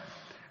that?"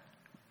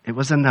 It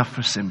was enough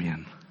for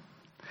Simeon.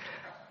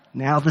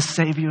 Now the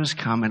Savior has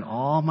come and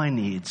all my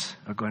needs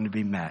are going to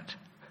be met.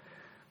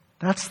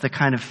 That's the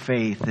kind of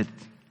faith that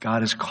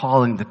God is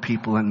calling the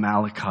people in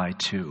Malachi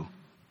to.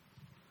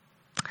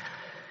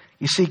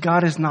 You see,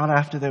 God is not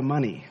after their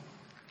money.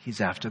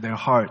 He's after their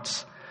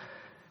hearts.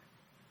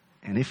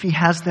 And if He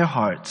has their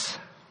hearts,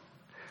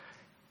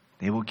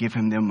 they will give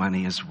Him their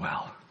money as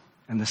well.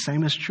 And the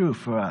same is true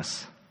for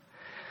us.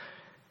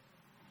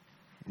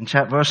 In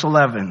verse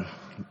 11,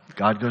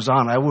 God goes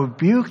on, "I will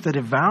rebuke the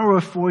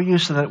devourer for you,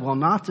 so that it will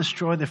not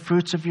destroy the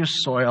fruits of your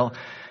soil,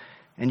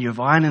 and your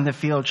vine in the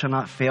field shall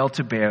not fail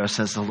to bear,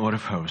 says the Lord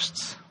of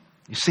hosts."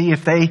 You see,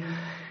 if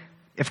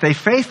they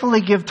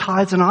faithfully give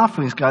tithes and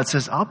offerings, God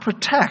says, I'll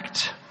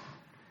protect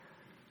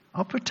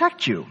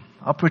you.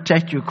 I'll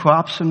protect your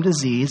crops from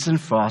disease and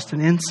frost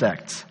and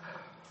insects.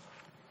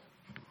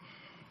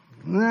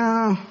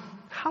 Now,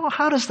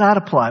 how does that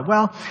apply?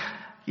 Well,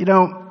 you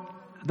know,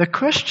 the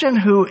Christian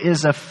who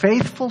is a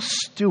faithful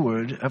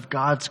steward of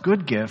God's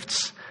good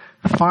gifts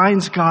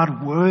finds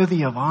God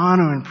worthy of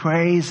honor and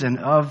praise and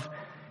of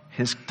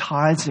his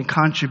tithes and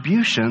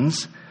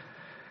contributions,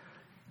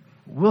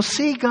 will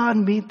see God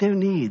meet their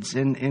needs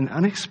in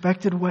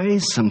unexpected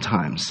ways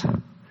sometimes.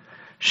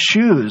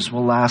 Shoes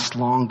will last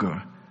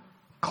longer.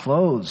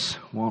 Clothes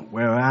won't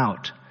wear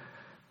out.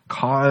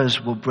 Cars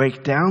will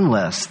break down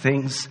less.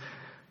 Things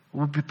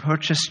will be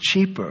purchased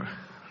cheaper.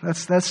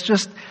 It's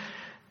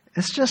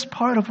just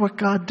part of what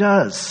God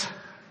does.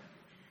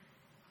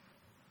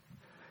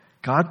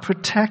 God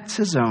protects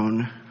His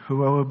own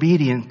who are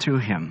obedient to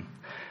Him.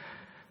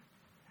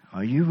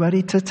 Are you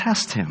ready to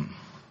test Him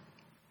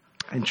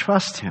and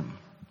trust Him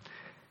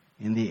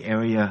in the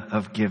area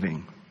of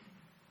giving?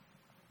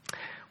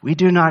 We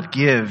do not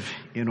give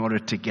in order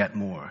to get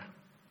more.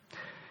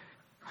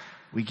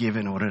 We give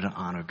in order to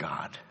honor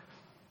God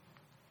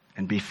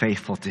and be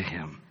faithful to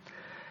Him.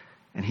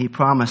 And He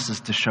promises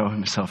to show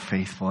Himself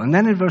faithful. And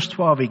then in verse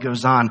 12 He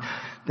goes on,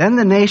 "Then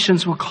the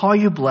nations will call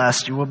you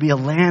blessed. You will be a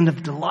land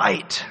of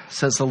delight,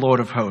 says the Lord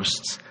of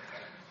hosts."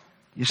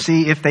 You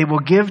see, if they will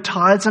give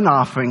tithes and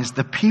offerings,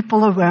 the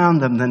people around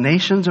them, the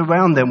nations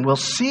around them, will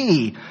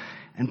see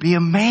and be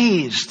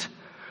amazed.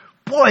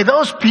 Boy,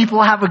 those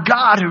people have a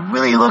God who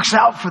really looks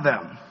out for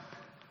them.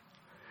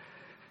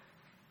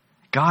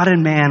 God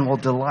and man will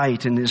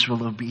delight in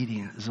Israel's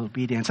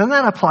obedience. And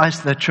that applies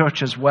to the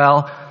church as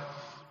well.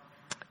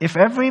 If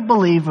every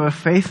believer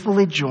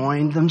faithfully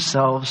joined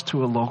themselves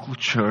to a local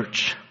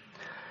church,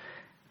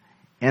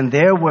 and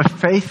there were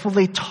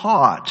faithfully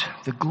taught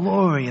the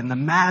glory and the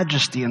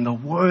majesty and the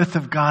worth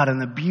of God and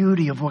the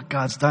beauty of what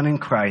God's done in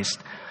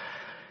Christ,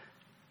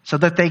 so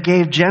that they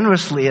gave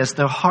generously as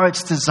their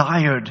hearts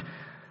desired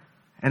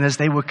and as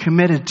they were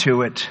committed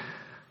to it,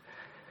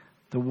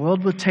 the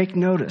world would take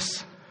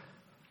notice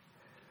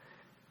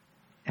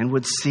and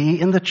would see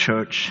in the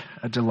church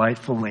a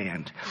delightful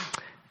land.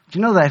 Do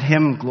you know that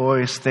hymn,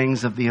 "Glorious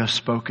Things of Thee Are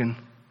Spoken"?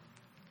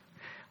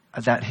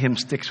 That hymn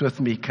sticks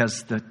with me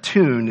because the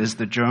tune is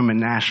the German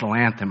national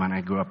anthem, and I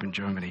grew up in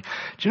Germany.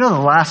 Do you know the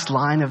last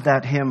line of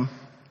that hymn?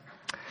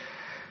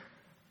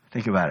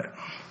 Think about it.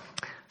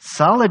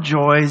 "Solid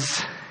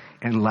joys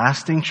and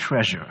lasting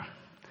treasure,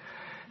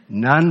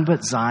 none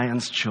but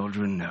Zion's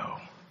children know."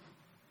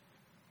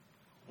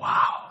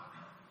 Wow.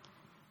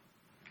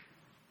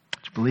 Do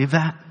you believe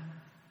that?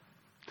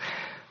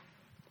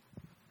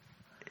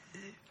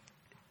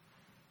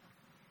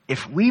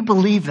 If we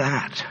believe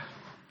that,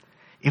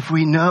 if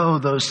we know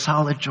those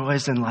solid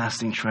joys and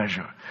lasting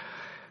treasure,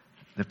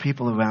 the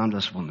people around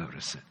us will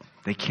notice it.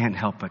 They can't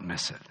help but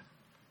miss it.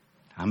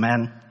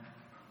 Amen.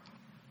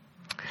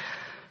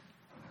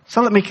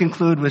 So let me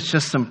conclude with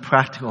just some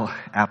practical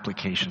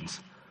applications.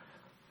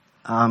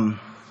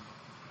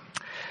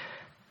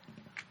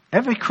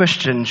 Every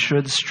Christian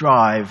should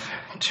strive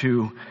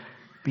to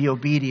be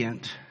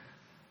obedient,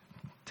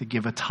 to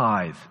give a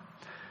tithe,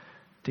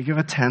 to give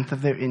a tenth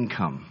of their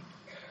income.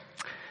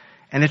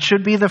 And it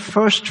should be the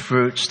first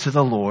fruits to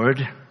the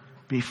Lord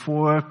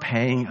before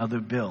paying other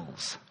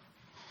bills.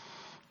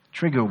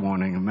 Trigger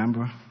warning,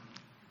 remember?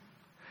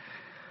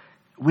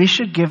 We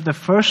should give the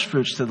first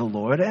fruits to the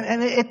Lord,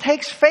 and it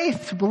takes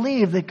faith to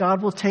believe that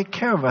God will take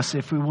care of us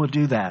if we will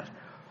do that.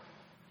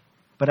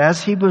 But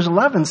as Hebrews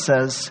 11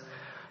 says,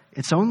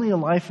 it's only a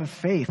life of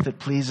faith that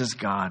pleases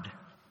God.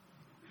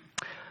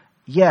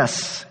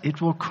 Yes,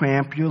 it will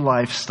cramp your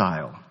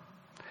lifestyle.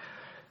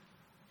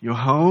 Your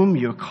home,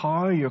 your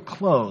car, your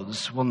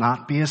clothes will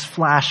not be as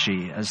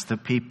flashy as the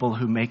people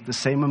who make the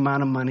same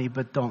amount of money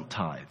but don't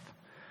tithe.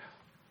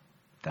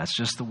 That's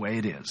just the way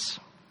it is.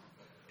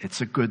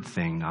 It's a good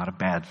thing, not a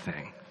bad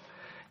thing.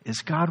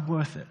 Is God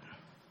worth it?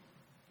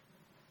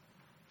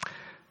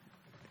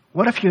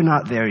 What if you're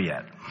not there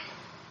yet?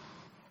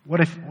 What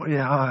if we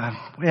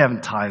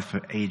haven't tithed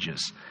for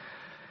ages?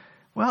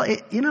 Well,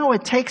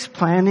 it takes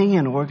planning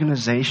and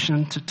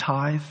organization to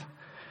tithe.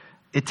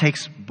 It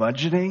takes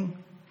budgeting.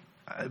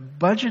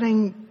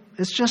 Budgeting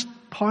is just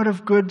part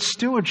of good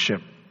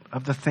stewardship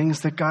of the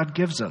things that God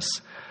gives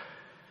us.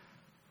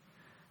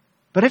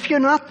 But if you're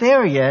not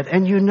there yet,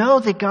 and you know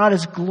that God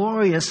is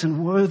glorious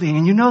and worthy,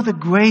 and you know the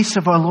grace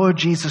of our Lord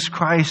Jesus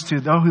Christ, who,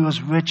 though he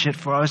was rich, yet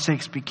for our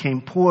sakes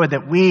became poor,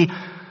 that we,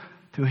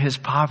 through his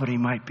poverty,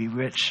 might be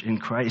rich in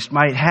Christ,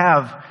 might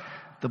have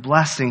the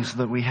blessings so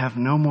that we have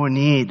no more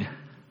need.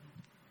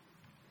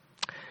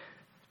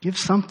 Give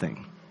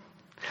something.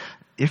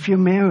 If you're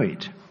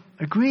married,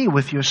 agree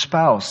with your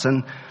spouse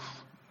and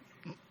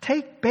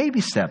take baby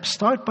steps.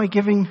 Start by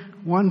giving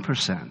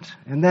 1%,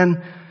 and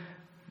then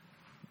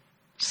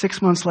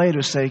 6 months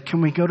later, say, can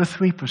we go to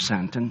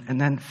 3%?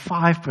 And then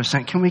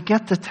 5%? Can we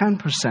get to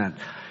 10%?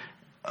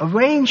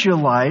 Arrange your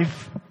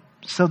life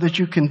so that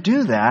you can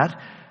do that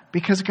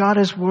because God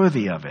is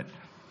worthy of it.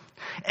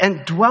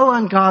 And dwell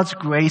on God's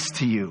grace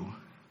to you.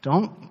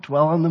 Don't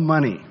dwell on the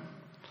money.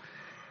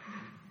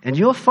 And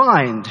you'll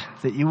find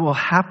that you will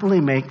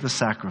happily make the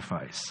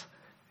sacrifice.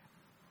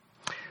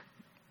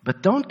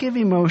 But don't give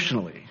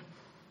emotionally.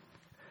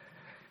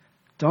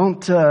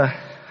 Don't...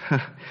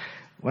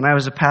 When I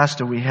was a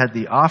pastor, we had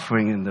the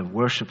offering in the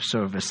worship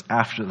service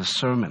after the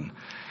sermon.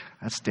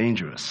 That's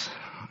dangerous.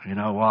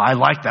 Well, I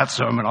like that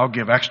sermon, I'll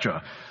give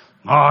extra.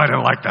 Oh, I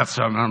don't like that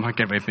sermon, I'm not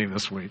giving anything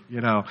this week.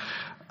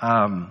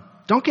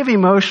 Don't give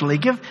emotionally.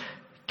 Give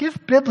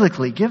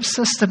biblically. Give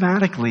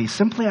systematically,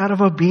 simply out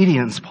of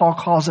obedience. Paul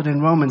calls it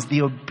in Romans,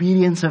 the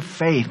obedience of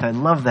faith. I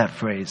love that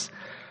phrase.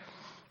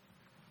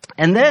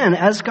 And then,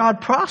 as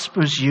God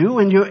prospers you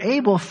and you're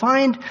able,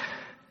 find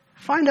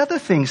other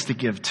things to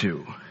give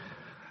to.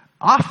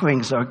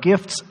 Offerings are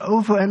gifts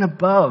over and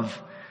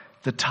above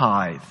the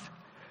tithe.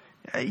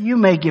 You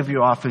may give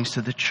your offerings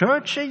to the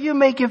church. You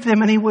may give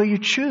them anywhere you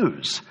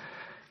choose.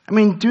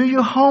 Do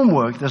your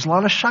homework. There's a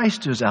lot of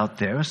shysters out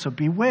there, so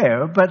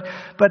beware. But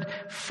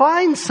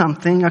find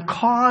something, a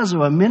cause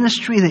or a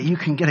ministry that you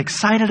can get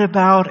excited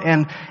about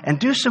and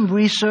do some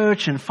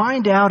research and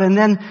find out and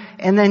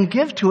then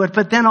give to it.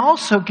 But then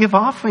also give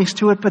offerings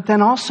to it. But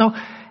then also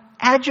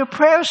add your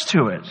prayers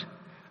to it.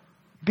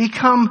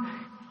 Become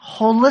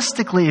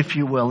holistically, if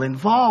you will,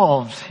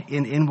 involved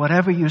in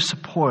whatever you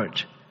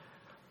support.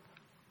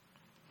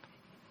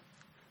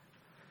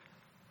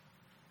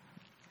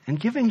 And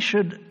giving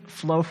should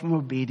flow from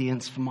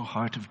obedience, from a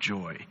heart of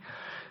joy.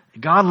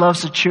 God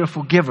loves a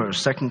cheerful giver,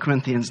 2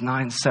 Corinthians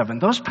 9:7.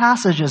 Those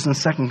passages in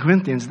 2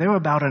 Corinthians, they're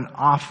about an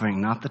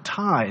offering, not the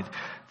tithe.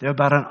 They're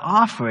about an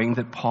offering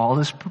that Paul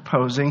is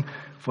proposing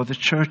for the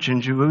church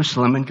in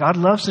Jerusalem. And God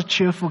loves a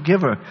cheerful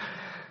giver.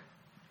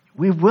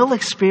 We will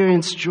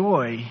experience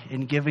joy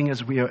in giving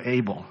as we are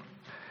able.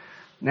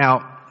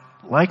 Now,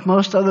 like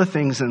most other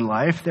things in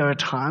life, there are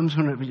times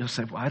when you'll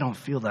say, well, I don't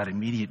feel that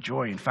immediate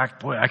joy. In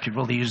fact, boy, I could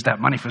really use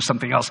that money for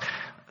something else.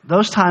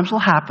 Those times will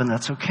happen,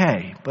 that's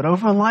okay. But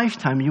over a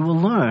lifetime, you will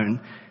learn,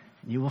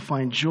 you will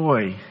find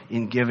joy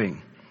in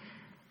giving.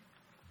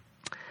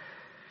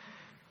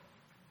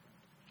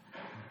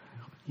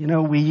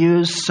 We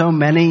use so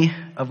many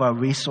of our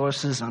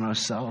resources on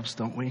ourselves,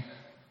 don't we?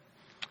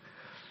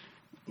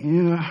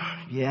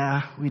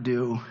 Yeah, we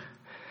do.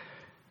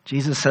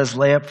 Jesus says,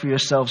 lay up for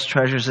yourselves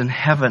treasures in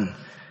heaven,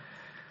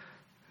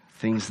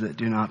 things that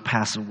do not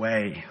pass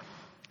away.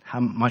 How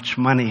much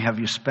money have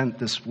you spent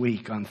this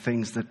week on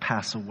things that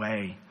pass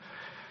away?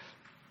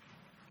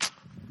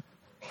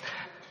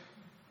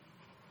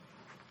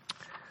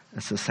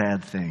 That's a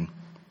sad thing.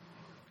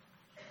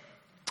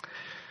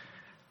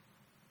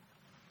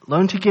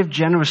 Learn to give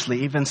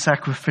generously, even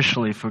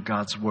sacrificially for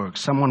God's work.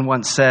 Someone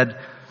once said,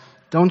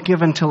 don't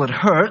give until it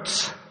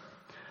hurts.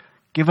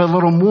 Give a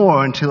little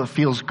more until it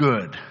feels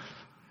good.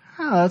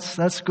 Oh,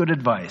 that's good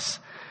advice.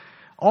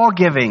 All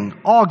giving,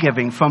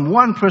 from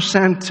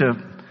 1%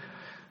 to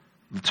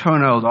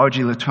Letourneau,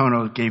 R.G.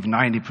 Letourneau gave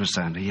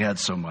 90%. He had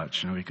so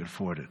much, he could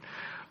afford it.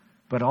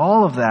 But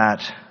all of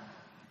that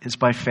is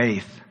by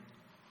faith.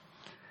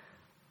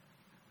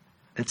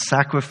 It's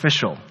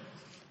sacrificial.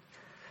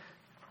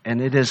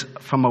 And it is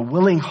from a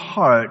willing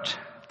heart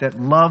that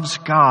loves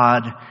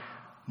God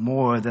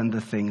more than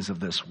the things of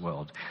this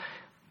world.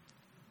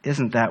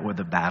 Isn't that where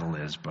the battle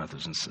is,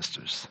 brothers and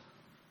sisters?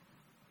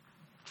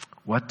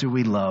 What do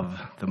we love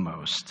the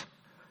most?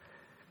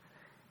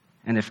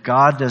 And if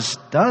God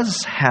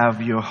does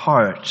have your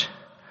heart,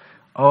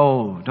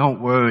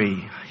 don't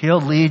worry.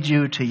 He'll lead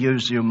you to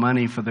use your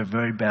money for the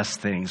very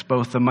best things,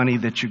 both the money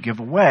that you give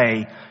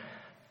away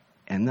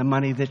and the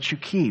money that you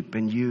keep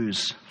and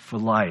use for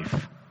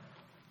life.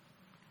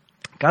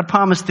 God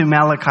promised through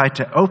Malachi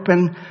to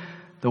open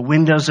the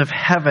windows of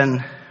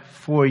heaven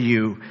for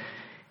you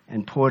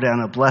and pour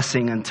down a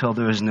blessing until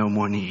there is no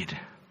more need.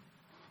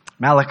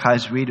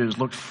 Malachi's readers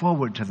looked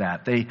forward to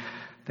that. They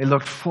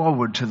looked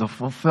forward to the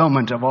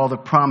fulfillment of all the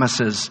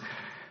promises.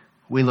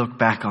 We look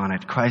back on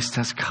it. Christ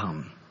has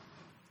come.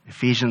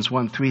 Ephesians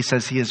 1:3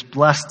 says he has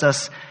blessed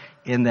us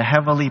in the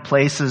heavenly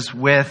places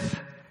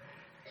with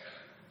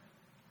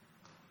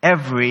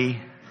every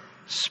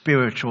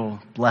spiritual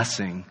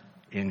blessing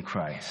in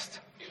Christ.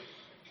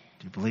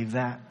 Do you believe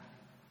that?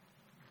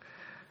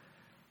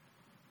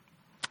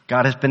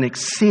 God has been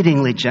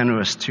exceedingly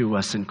generous to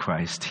us in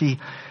Christ.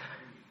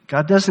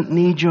 God doesn't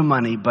need your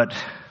money, but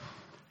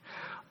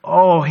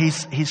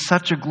he's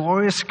such a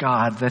glorious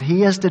God that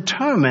he has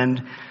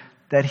determined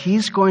that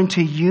he's going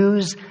to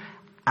use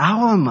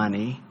our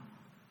money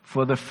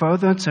for the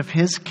furtherance of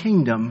his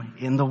kingdom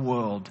in the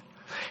world.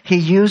 He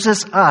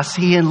uses us,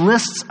 he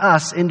enlists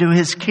us into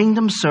his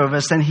kingdom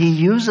service, and he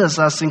uses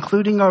us,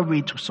 including our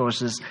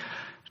resources,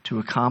 to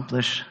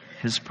accomplish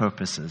his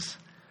purposes.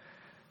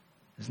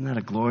 Isn't that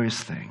a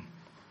glorious thing?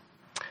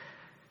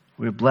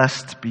 We're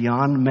blessed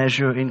beyond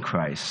measure in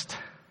Christ.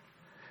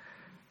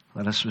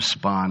 Let us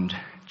respond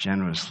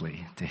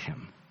generously to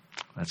him.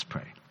 Let's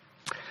pray.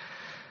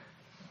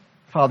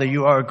 Father,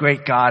 you are a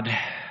great God.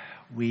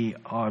 We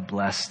are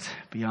blessed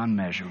beyond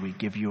measure. We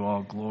give you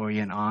all glory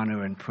and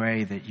honor and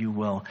pray that you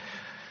will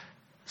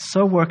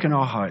so work in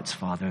our hearts,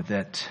 Father,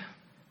 that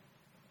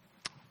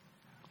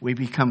we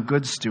become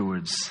good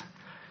stewards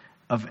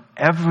of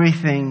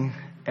everything,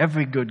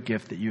 every good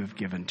gift that you have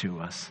given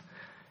to us,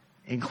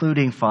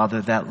 including,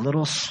 Father, that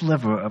little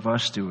sliver of our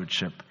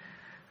stewardship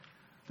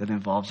that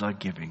involves our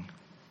giving.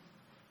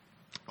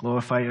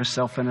 Glorify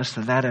yourself in us.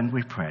 To that end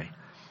we pray.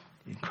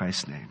 In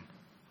Christ's name,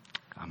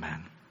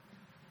 amen.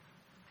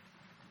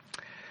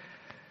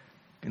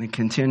 Going to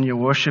continue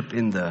worship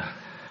with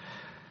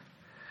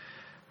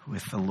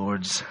the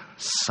Lord's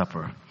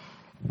Supper.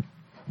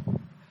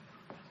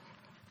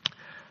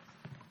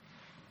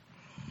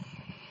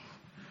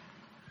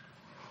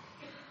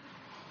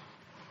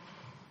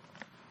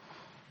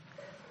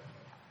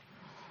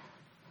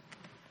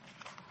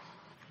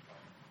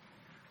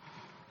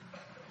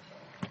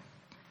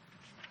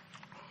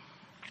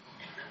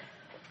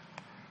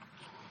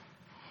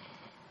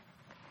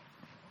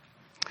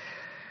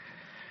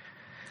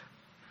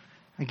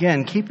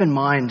 Again, keep in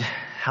mind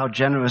how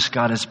generous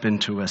God has been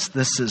to us.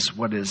 This is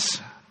what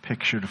is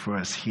pictured for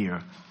us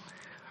here.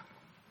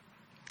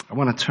 I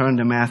want to turn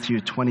to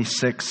Matthew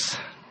 26,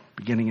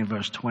 beginning in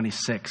verse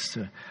 26,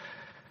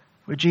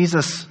 where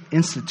Jesus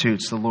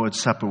institutes the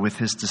Lord's Supper with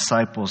his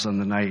disciples on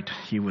the night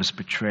he was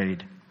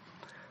betrayed.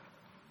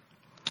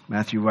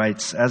 Matthew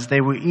writes, "As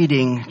they were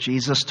eating,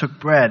 Jesus took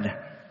bread,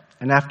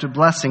 and after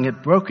blessing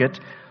it, broke it,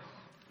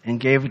 and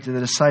gave it to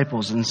the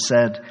disciples, and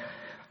said,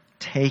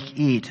 'Take,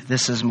 eat,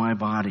 this is my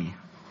body.'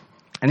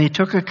 And he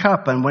took a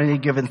cup, and when he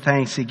had given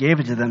thanks, he gave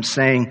it to them,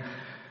 saying,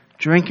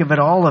 'Drink of it,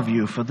 all of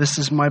you, for this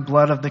is my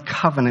blood of the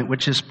covenant,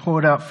 which is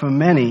poured out for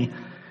many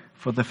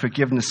for the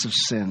forgiveness of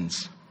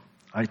sins.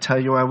 I tell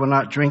you, I will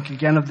not drink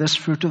again of this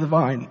fruit of the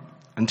vine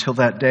until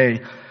that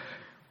day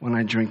when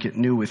I drink it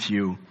new with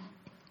you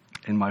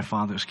in my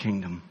Father's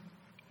kingdom.'"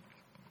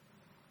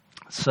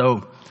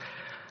 So,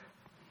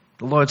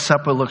 the Lord's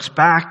Supper looks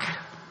back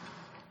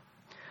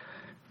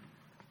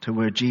to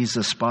where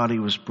Jesus' body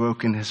was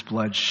broken, his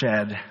blood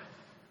shed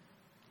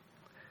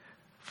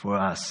for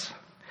us.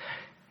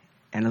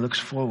 And it looks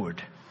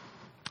forward.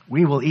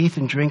 We will eat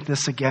and drink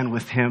this again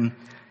with him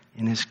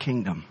in his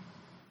kingdom.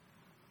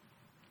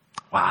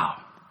 Wow.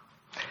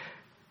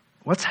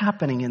 What's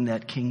happening in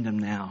that kingdom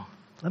now?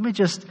 Let me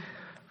just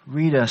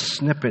read a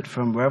snippet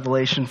from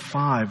Revelation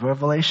 5.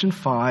 Revelation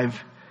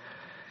 5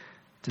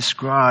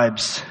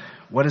 describes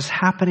what is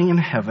happening in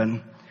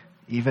heaven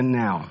even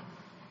now.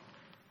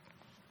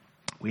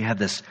 We had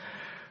this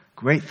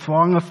great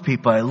throng of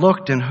people. I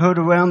looked and heard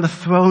around the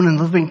throne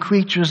and living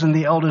creatures and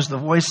the elders the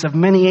voice of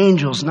many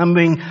angels,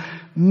 numbering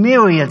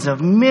myriads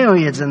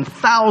and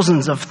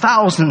thousands of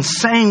thousands,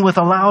 saying with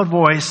a loud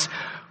voice,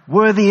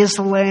 "Worthy is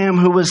the Lamb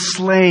who was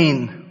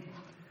slain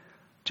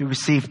to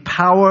receive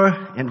power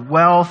and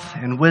wealth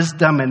and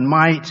wisdom and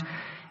might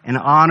and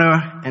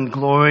honor and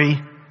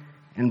glory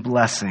and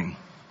blessing.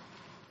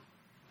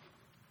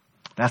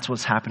 That's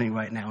what's happening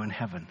right now in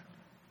heaven.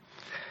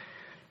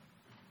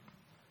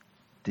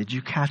 Did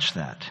you catch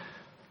that?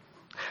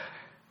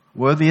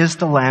 Worthy is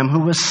the Lamb who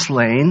was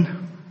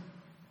slain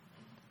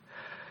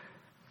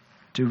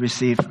to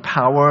receive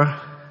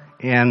power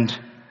and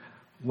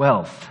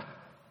wealth.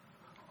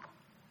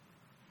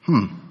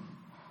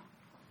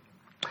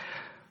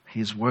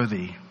 He's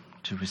worthy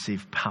to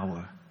receive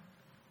power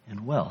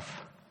and wealth.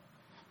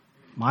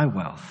 My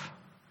wealth,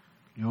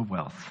 your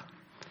wealth.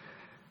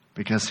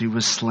 Because he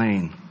was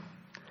slain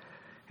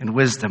in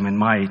wisdom and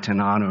might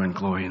and honor and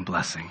glory and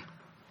blessing.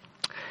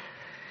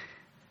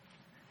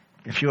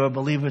 If you're a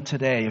believer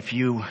today, if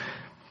you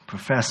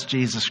profess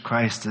Jesus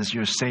Christ as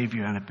your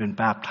Savior and have been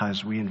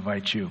baptized, we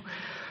invite you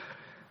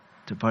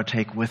to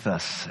partake with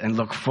us and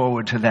look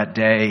forward to that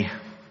day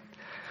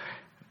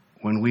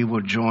when we will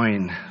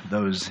join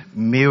those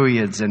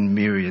myriads and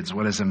myriads.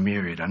 What is a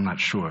myriad? I'm not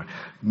sure.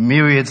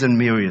 Myriads and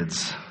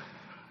myriads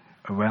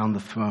around the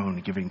throne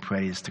giving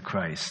praise to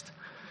Christ.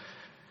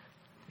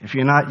 If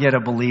you're not yet a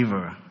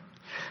believer,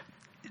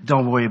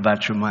 don't worry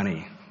about your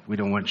money. We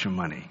don't want your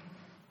money.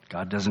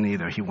 God doesn't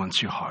either. He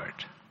wants your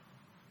heart.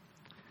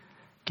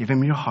 Give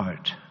him your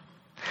heart.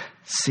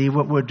 See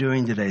what we're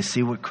doing today.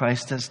 See what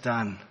Christ has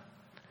done.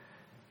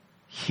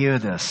 Hear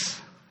this.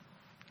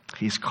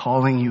 He's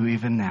calling you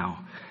even now.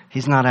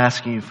 He's not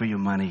asking you for your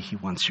money. He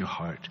wants your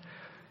heart.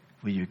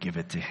 Will you give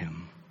it to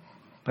him?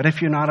 But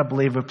if you're not a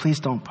believer, please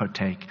don't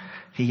partake.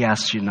 He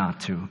asks you not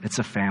to. It's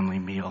a family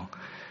meal.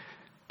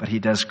 But he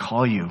does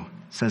call you.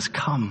 Says,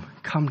 come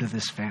to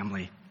this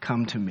family.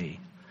 Come to me.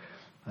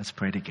 Let's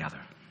pray together.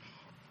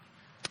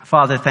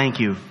 Father, thank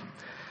you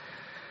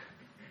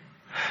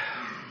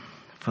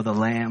for the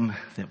Lamb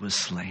that was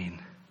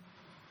slain.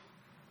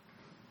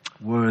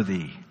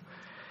 Worthy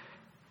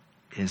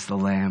is the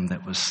Lamb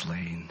that was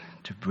slain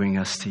to bring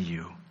us to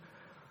you.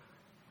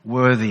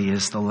 Worthy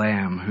is the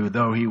Lamb who,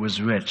 though he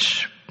was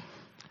rich,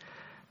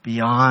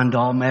 beyond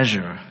all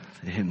measure,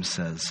 the hymn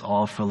says,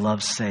 all for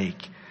love's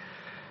sake,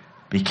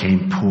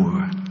 became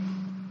poor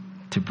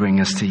to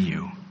bring us to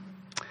you.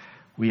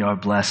 We are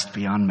blessed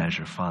beyond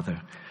measure, Father.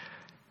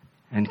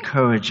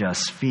 Encourage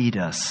us, feed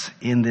us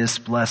in this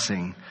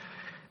blessing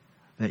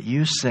that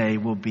you say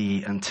will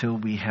be until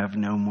we have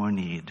no more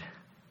need.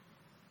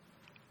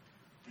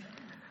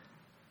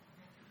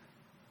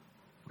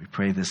 We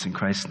pray this in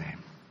Christ's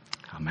name.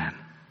 Amen.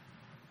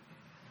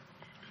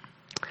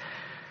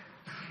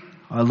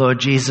 Our Lord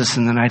Jesus,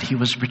 in the night he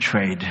was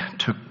betrayed,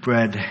 took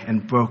bread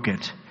and broke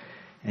it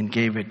and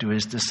gave it to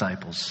his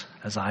disciples.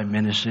 As I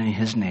minister in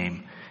his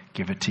name,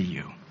 give it to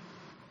you.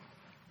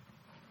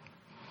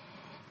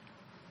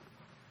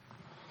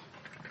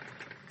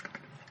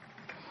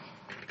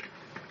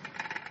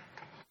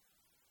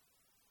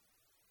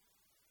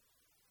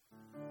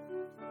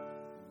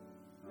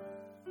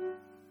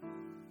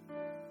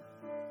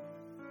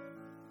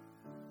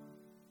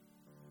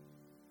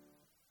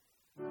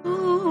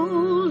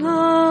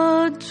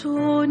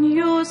 Adorn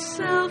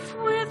yourself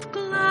with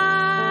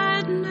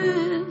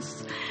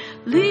gladness.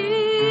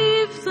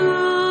 Leave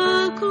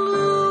the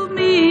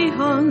gloomy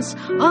haunts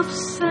of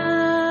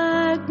sadness.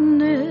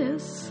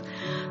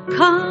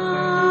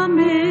 Come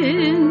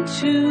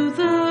into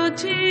the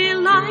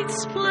daylight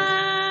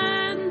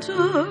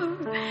splendor.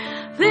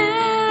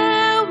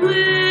 There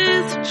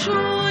with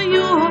joy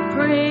your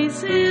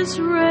praises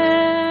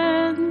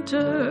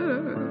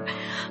render.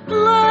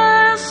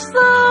 Bless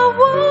the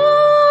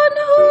one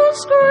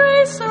whose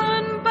grace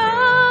unbounded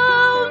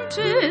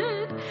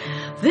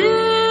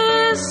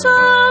this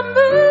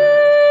amazing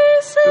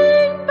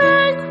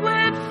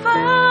banquet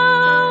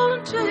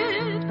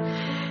founded.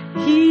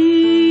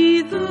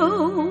 He,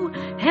 though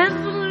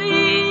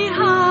heavenly,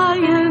 high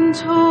and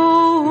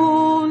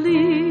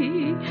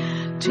holy,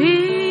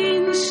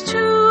 deigns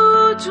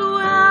to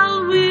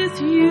dwell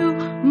with you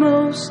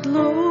most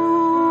lowly.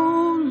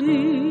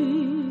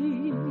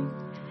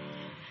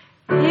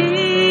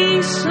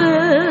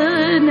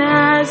 Hasten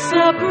as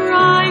a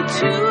bride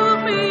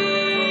to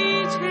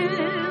meet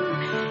him,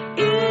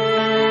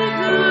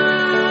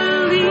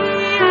 eagerly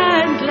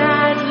and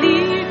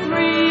gladly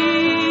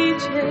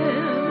greet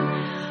him.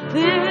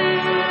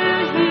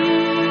 There he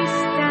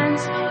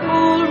stands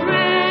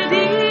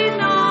already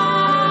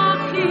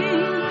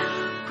knocking.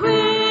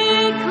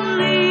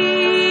 Quickly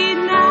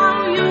now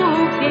your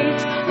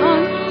gate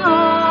unlocking.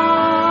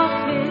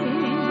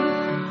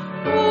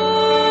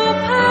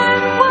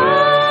 Open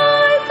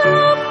wide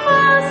the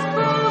fast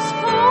closed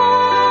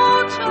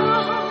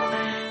portal.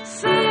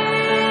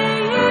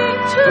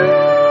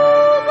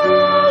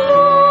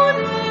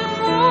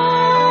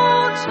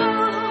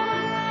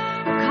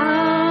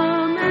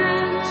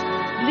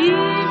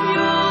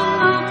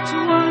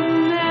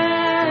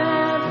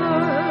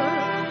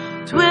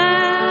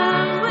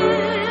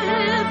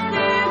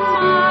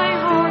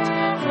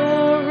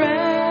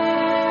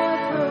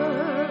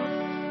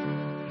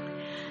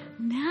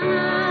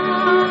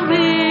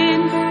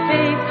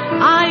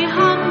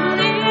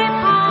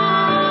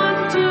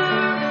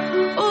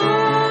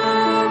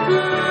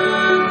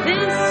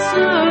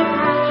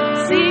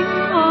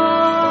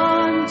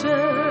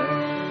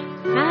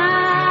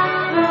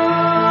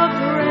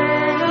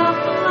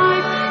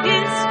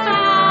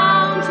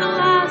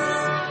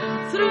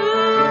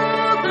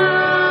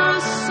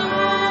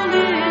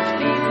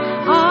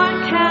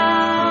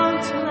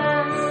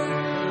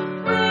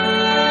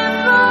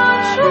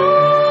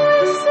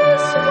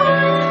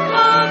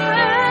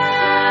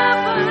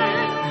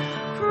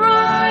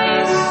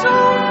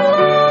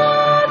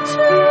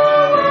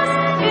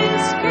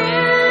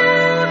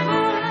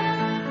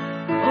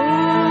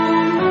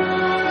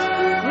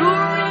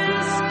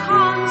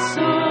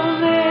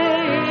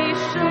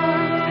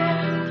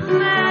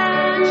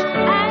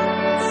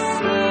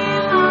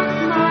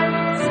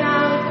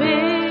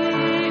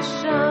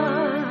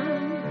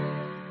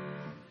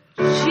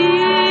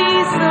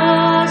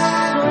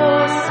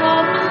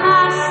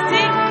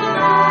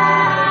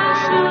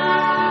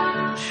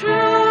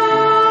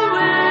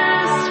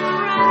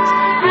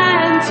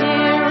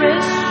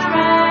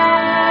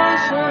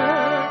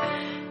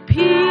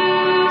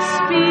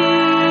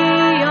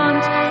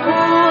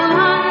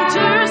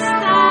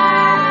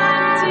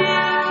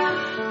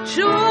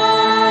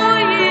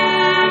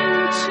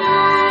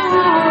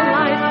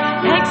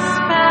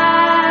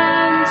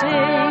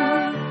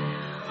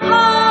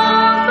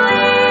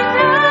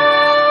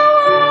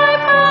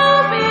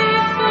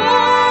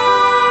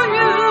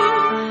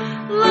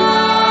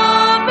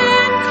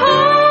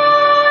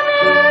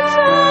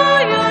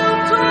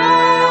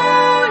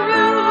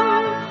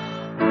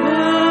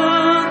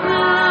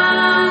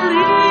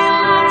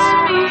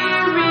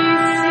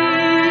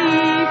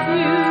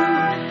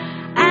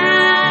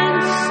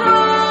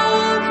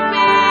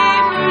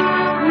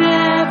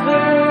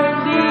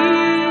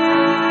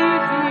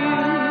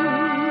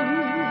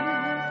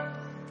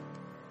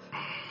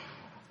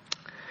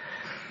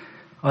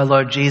 Our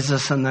Lord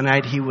Jesus, on the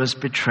night he was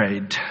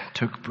betrayed,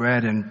 took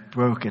bread and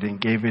broke it and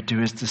gave it to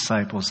his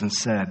disciples and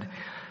said,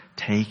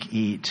 "Take,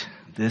 eat.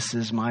 This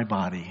is my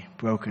body,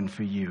 broken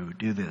for you.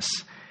 Do this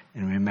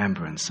in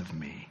remembrance of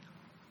me."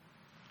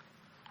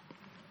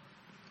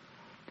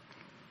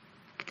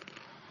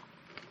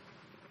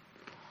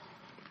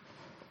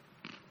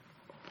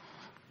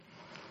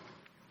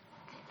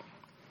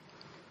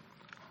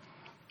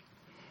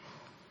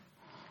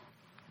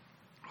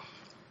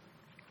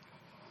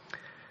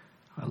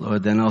 Our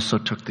Lord then also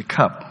took the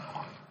cup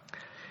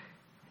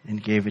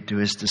and gave it to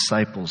his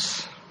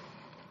disciples.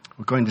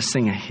 We're going to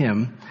sing a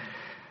hymn.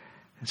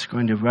 It's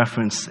going to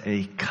reference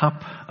a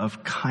cup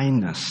of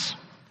kindness.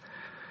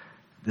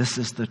 This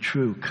is the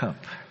true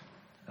cup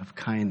of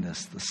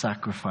kindness, the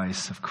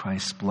sacrifice of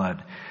Christ's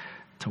blood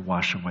to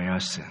wash away our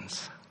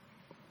sins.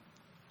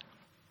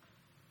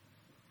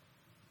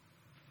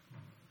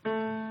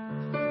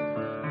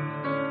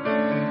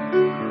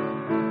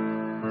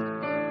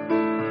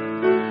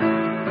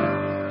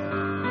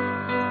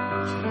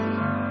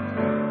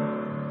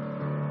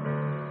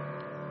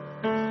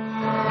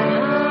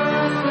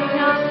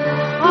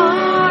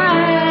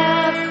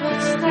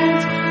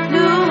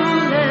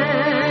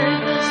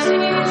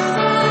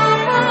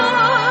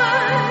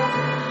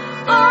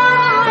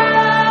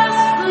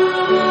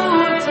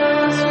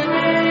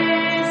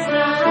 Rain.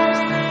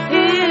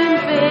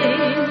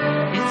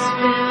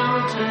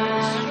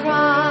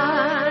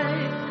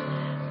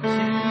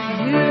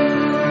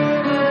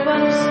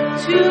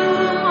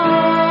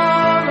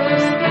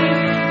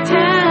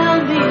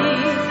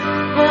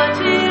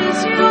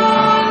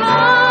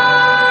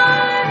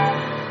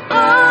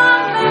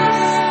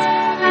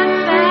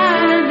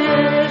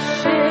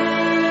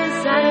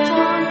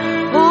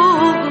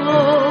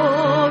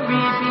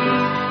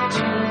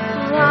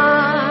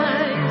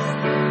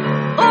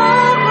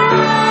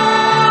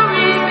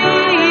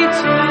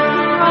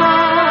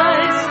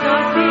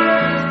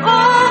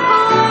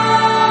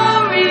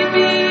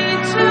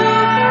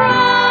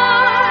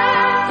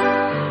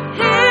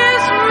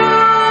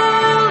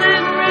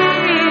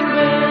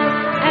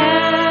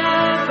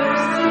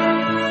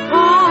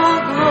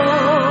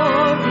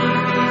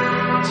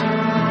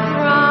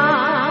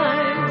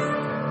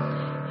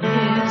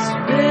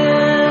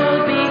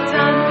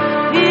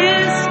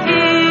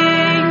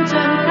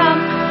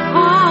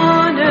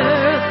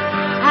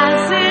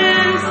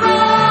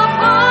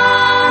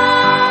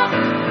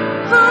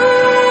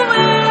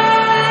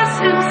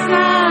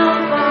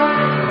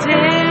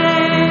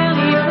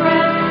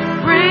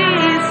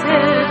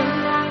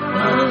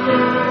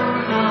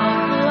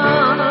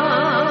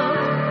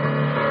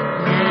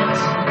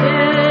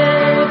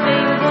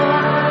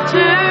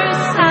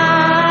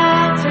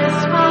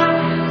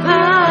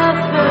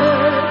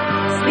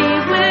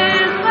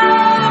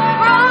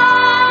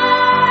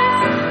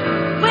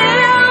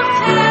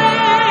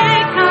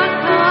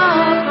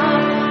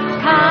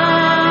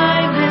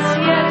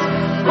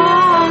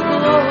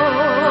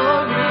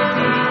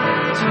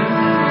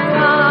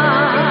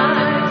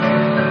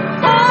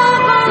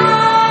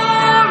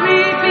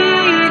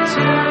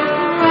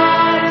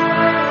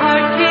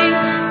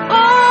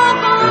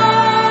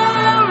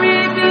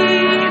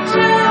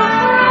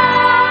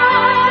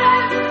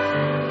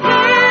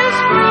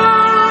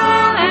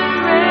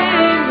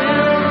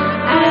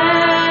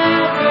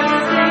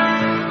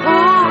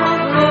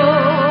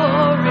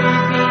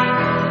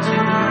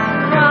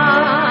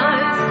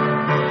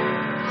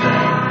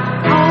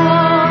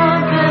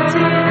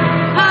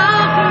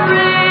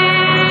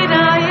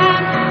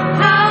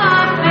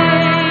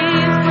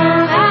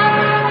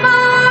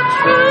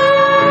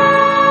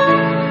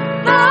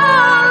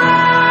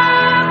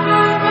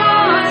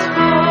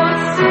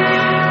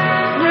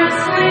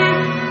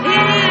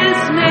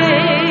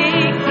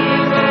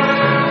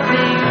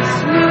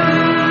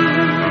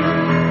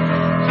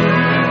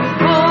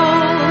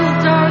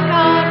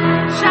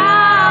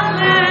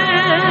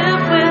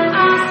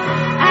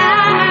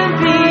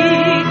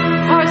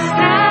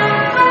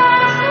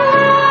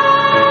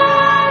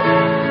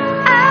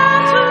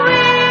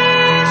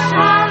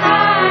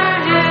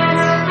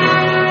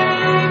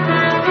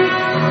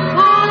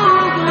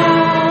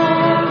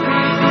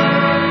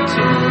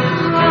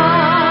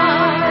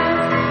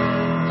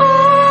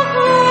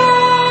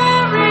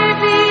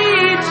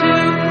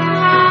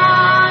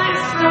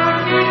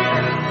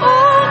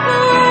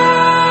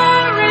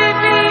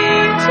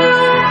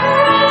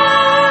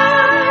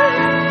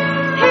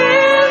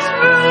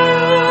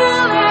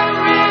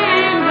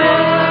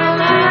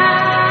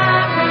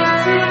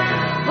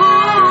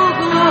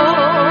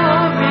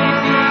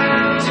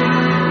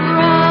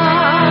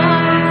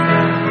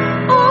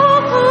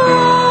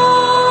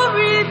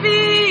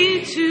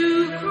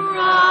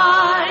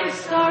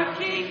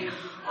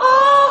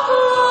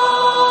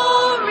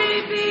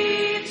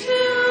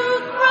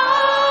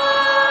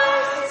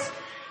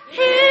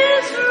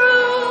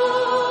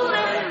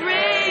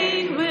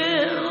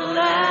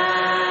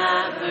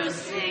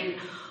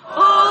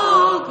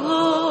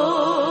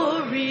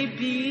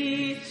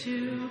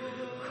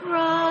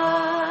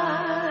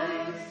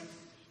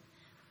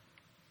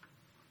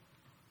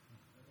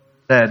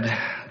 said,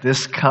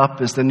 "This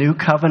cup is the new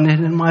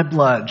covenant in my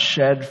blood,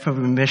 shed for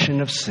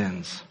remission of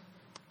sins.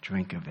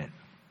 Drink of it."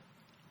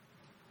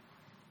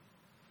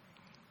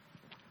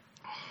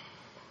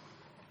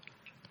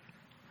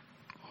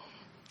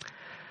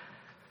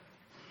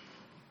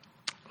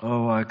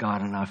 Oh, our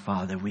God and our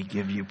Father, we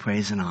give you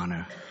praise and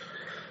honor.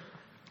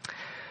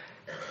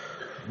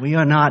 We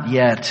are not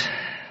yet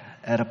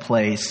at a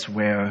place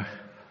where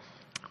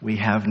we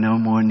have no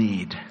more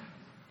need.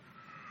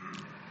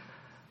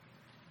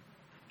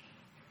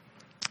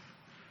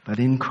 But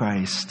in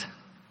Christ,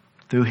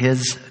 through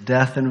his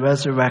death and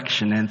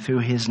resurrection, and through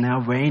his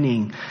now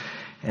reigning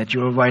at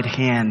your right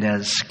hand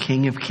as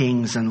King of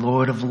Kings and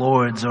Lord of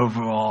Lords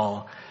over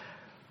all,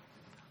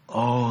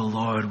 oh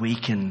Lord, we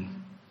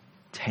can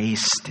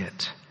taste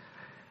it.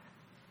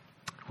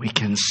 We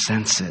can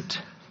sense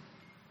it.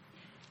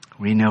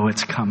 We know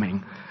it's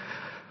coming.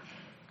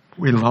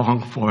 We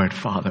long for it,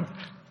 Father.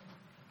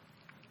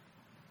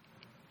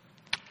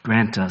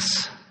 Grant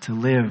us to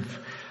live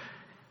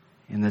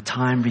in the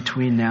time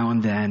between now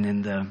and then,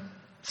 in the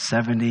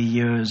 70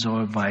 years,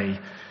 or by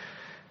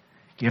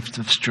gift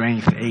of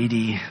strength,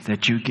 80,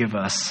 that you give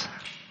us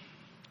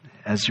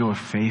as your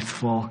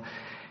faithful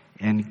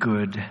and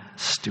good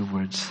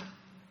stewards.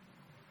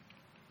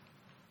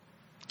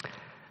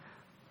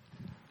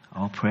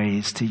 All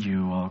praise to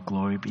you, all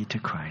glory be to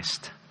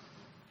Christ.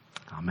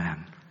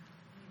 Amen.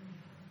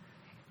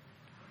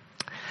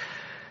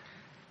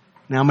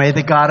 Now may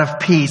the God of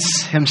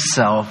peace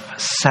himself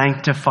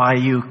sanctify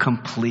you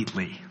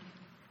completely.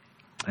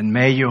 And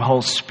may your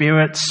whole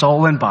spirit,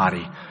 soul, and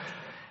body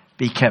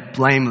be kept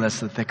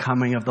blameless at the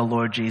coming of the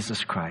Lord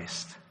Jesus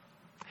Christ.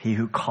 He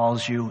who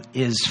calls you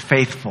is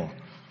faithful.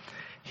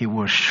 He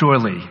will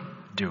surely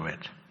do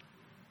it.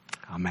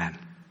 Amen.